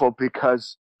beautiful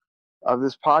because of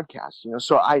this podcast.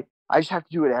 So I just have to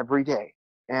do it every day,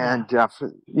 and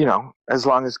as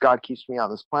long as God keeps me on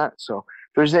this planet. So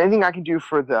if there's anything I can do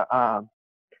for the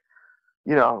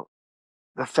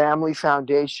the Family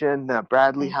Foundation, the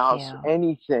Bradley House,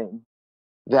 anything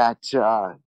that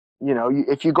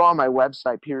if you go on my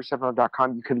website,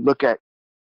 peterstefano.com, you can look at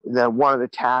one of the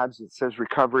tabs that says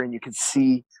recovery, and you can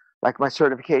see like my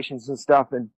certifications and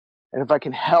stuff. And if I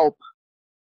can help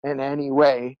in any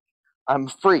way, I'm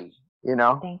free,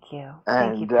 Thank you.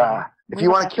 And if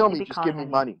you want to kill me, just give me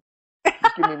money.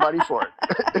 Just give me money for it.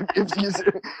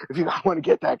 if you want to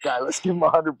get that guy, let's give him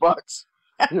 $100.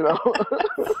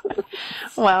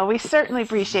 Well, we certainly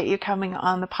appreciate you coming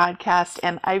on the podcast,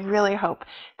 and I really hope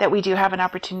that we do have an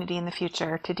opportunity in the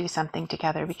future to do something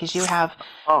together, because you have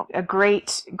a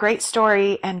great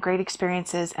story and great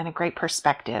experiences and a great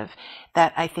perspective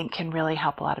that I think can really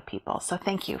help a lot of people. So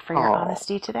thank you for your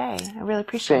honesty today. I really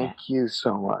appreciate it. Thank you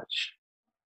so much.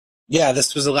 Yeah,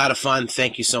 this was a lot of fun.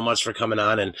 Thank you so much for coming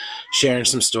on and sharing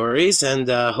some stories. And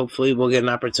hopefully we'll get an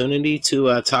opportunity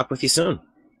to talk with you soon.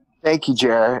 Thank you,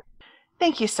 Jarett.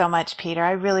 Thank you so much, Peter.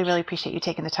 I really, really appreciate you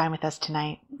taking the time with us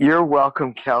tonight. You're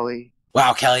welcome, Kelly.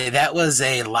 Wow, Kelly, that was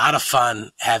a lot of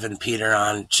fun having Peter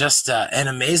on. Just an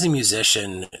amazing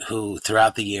musician who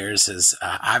throughout the years has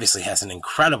obviously has an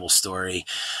incredible story.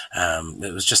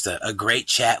 It was just a great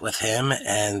chat with him,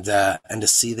 and to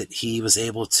see that he was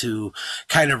able to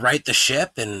kind of right the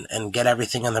ship and get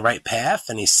everything on the right path,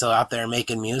 and he's still out there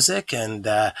making music, and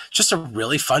just a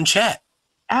really fun chat.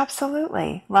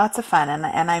 Absolutely. Lots of fun.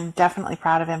 And I'm definitely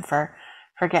proud of him for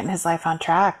getting his life on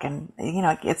track. And,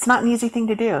 it's not an easy thing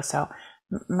to do. So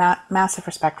massive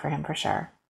respect for him for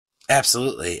sure.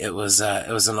 Absolutely. It was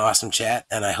an awesome chat,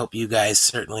 and I hope you guys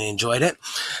certainly enjoyed it.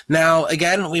 Now,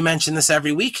 again, we mention this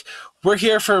every week. We're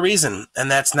here for a reason, and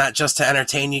that's not just to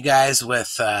entertain you guys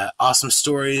with awesome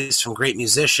stories from great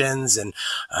musicians and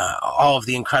all of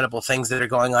the incredible things that are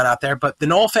going on out there, but the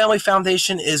Knowell Family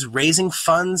Foundation is raising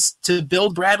funds to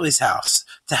build Bradley's house,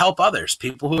 to help others,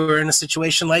 people who are in a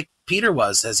situation like Peter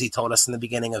was, as he told us in the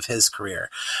beginning of his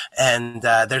career. And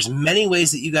there's many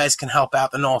ways that you guys can help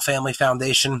out the Knowell Family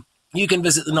Foundation. You can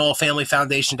visit the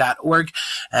knowellfamilyfoundation.org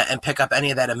and pick up any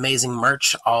of that amazing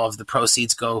merch. All of the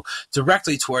proceeds go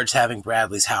directly towards having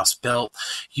Bradley's house built.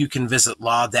 You can visit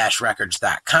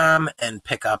law-records.com and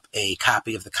pick up a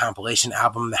copy of the compilation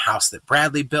album, The House That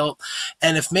Bradley Built.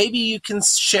 And if maybe you can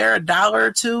share $1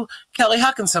 or $2, Kelly,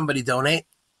 how can somebody donate?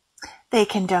 They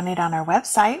can donate on our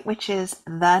website, which is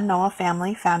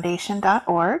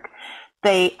theknowellfamilyfoundation.org.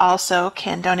 They also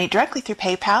can donate directly through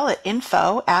PayPal at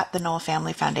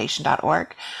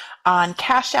info@theknowellfamilyfoundation.org. On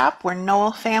Cash App, we're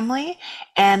Knowell Family,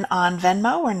 and on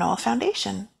Venmo, we're Knowell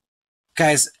Foundation.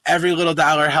 Guys, every little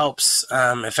dollar helps.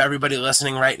 If everybody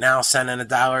listening right now sent in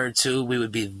 $1 or $2, we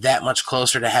would be that much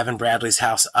closer to having Bradley's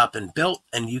house up and built,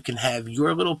 and you can have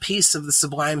your little piece of the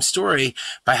sublime story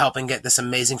by helping get this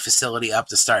amazing facility up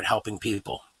to start helping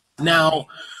people. Now,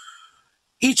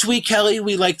 each week, Kelly,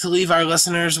 we like to leave our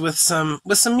listeners with some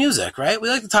music, right? We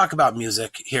like to talk about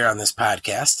music here on this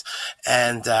podcast,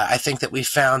 and I think that we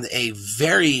found a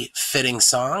very fitting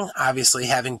song, obviously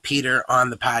having Peter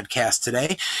on the podcast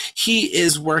today. He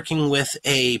is working with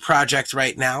a project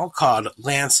right now called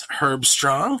Lance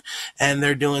Herbstrong, and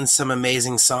they're doing some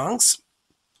amazing songs.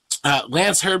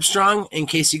 Lance Herbstrong, in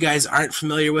case you guys aren't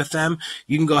familiar with them,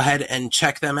 you can go ahead and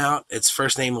check them out. It's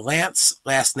first name Lance,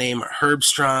 last name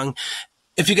Herbstrong.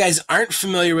 If you guys aren't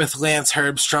familiar with Lance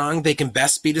Herbstrong, they can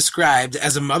best be described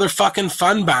as a motherfucking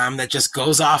fun bomb that just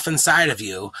goes off inside of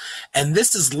you. And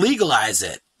this is Legalize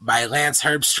It by Lance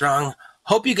Herbstrong.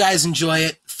 Hope you guys enjoy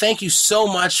it. Thank you so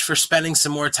much for spending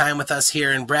some more time with us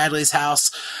here in Bradley's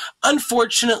house.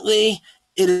 Unfortunately,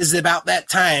 it is about that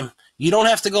time. You don't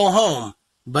have to go home,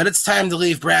 but it's time to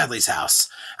leave Bradley's house.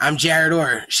 I'm Jarett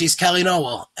Orr. She's Kelly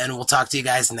Knowell, and we'll talk to you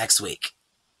guys next week.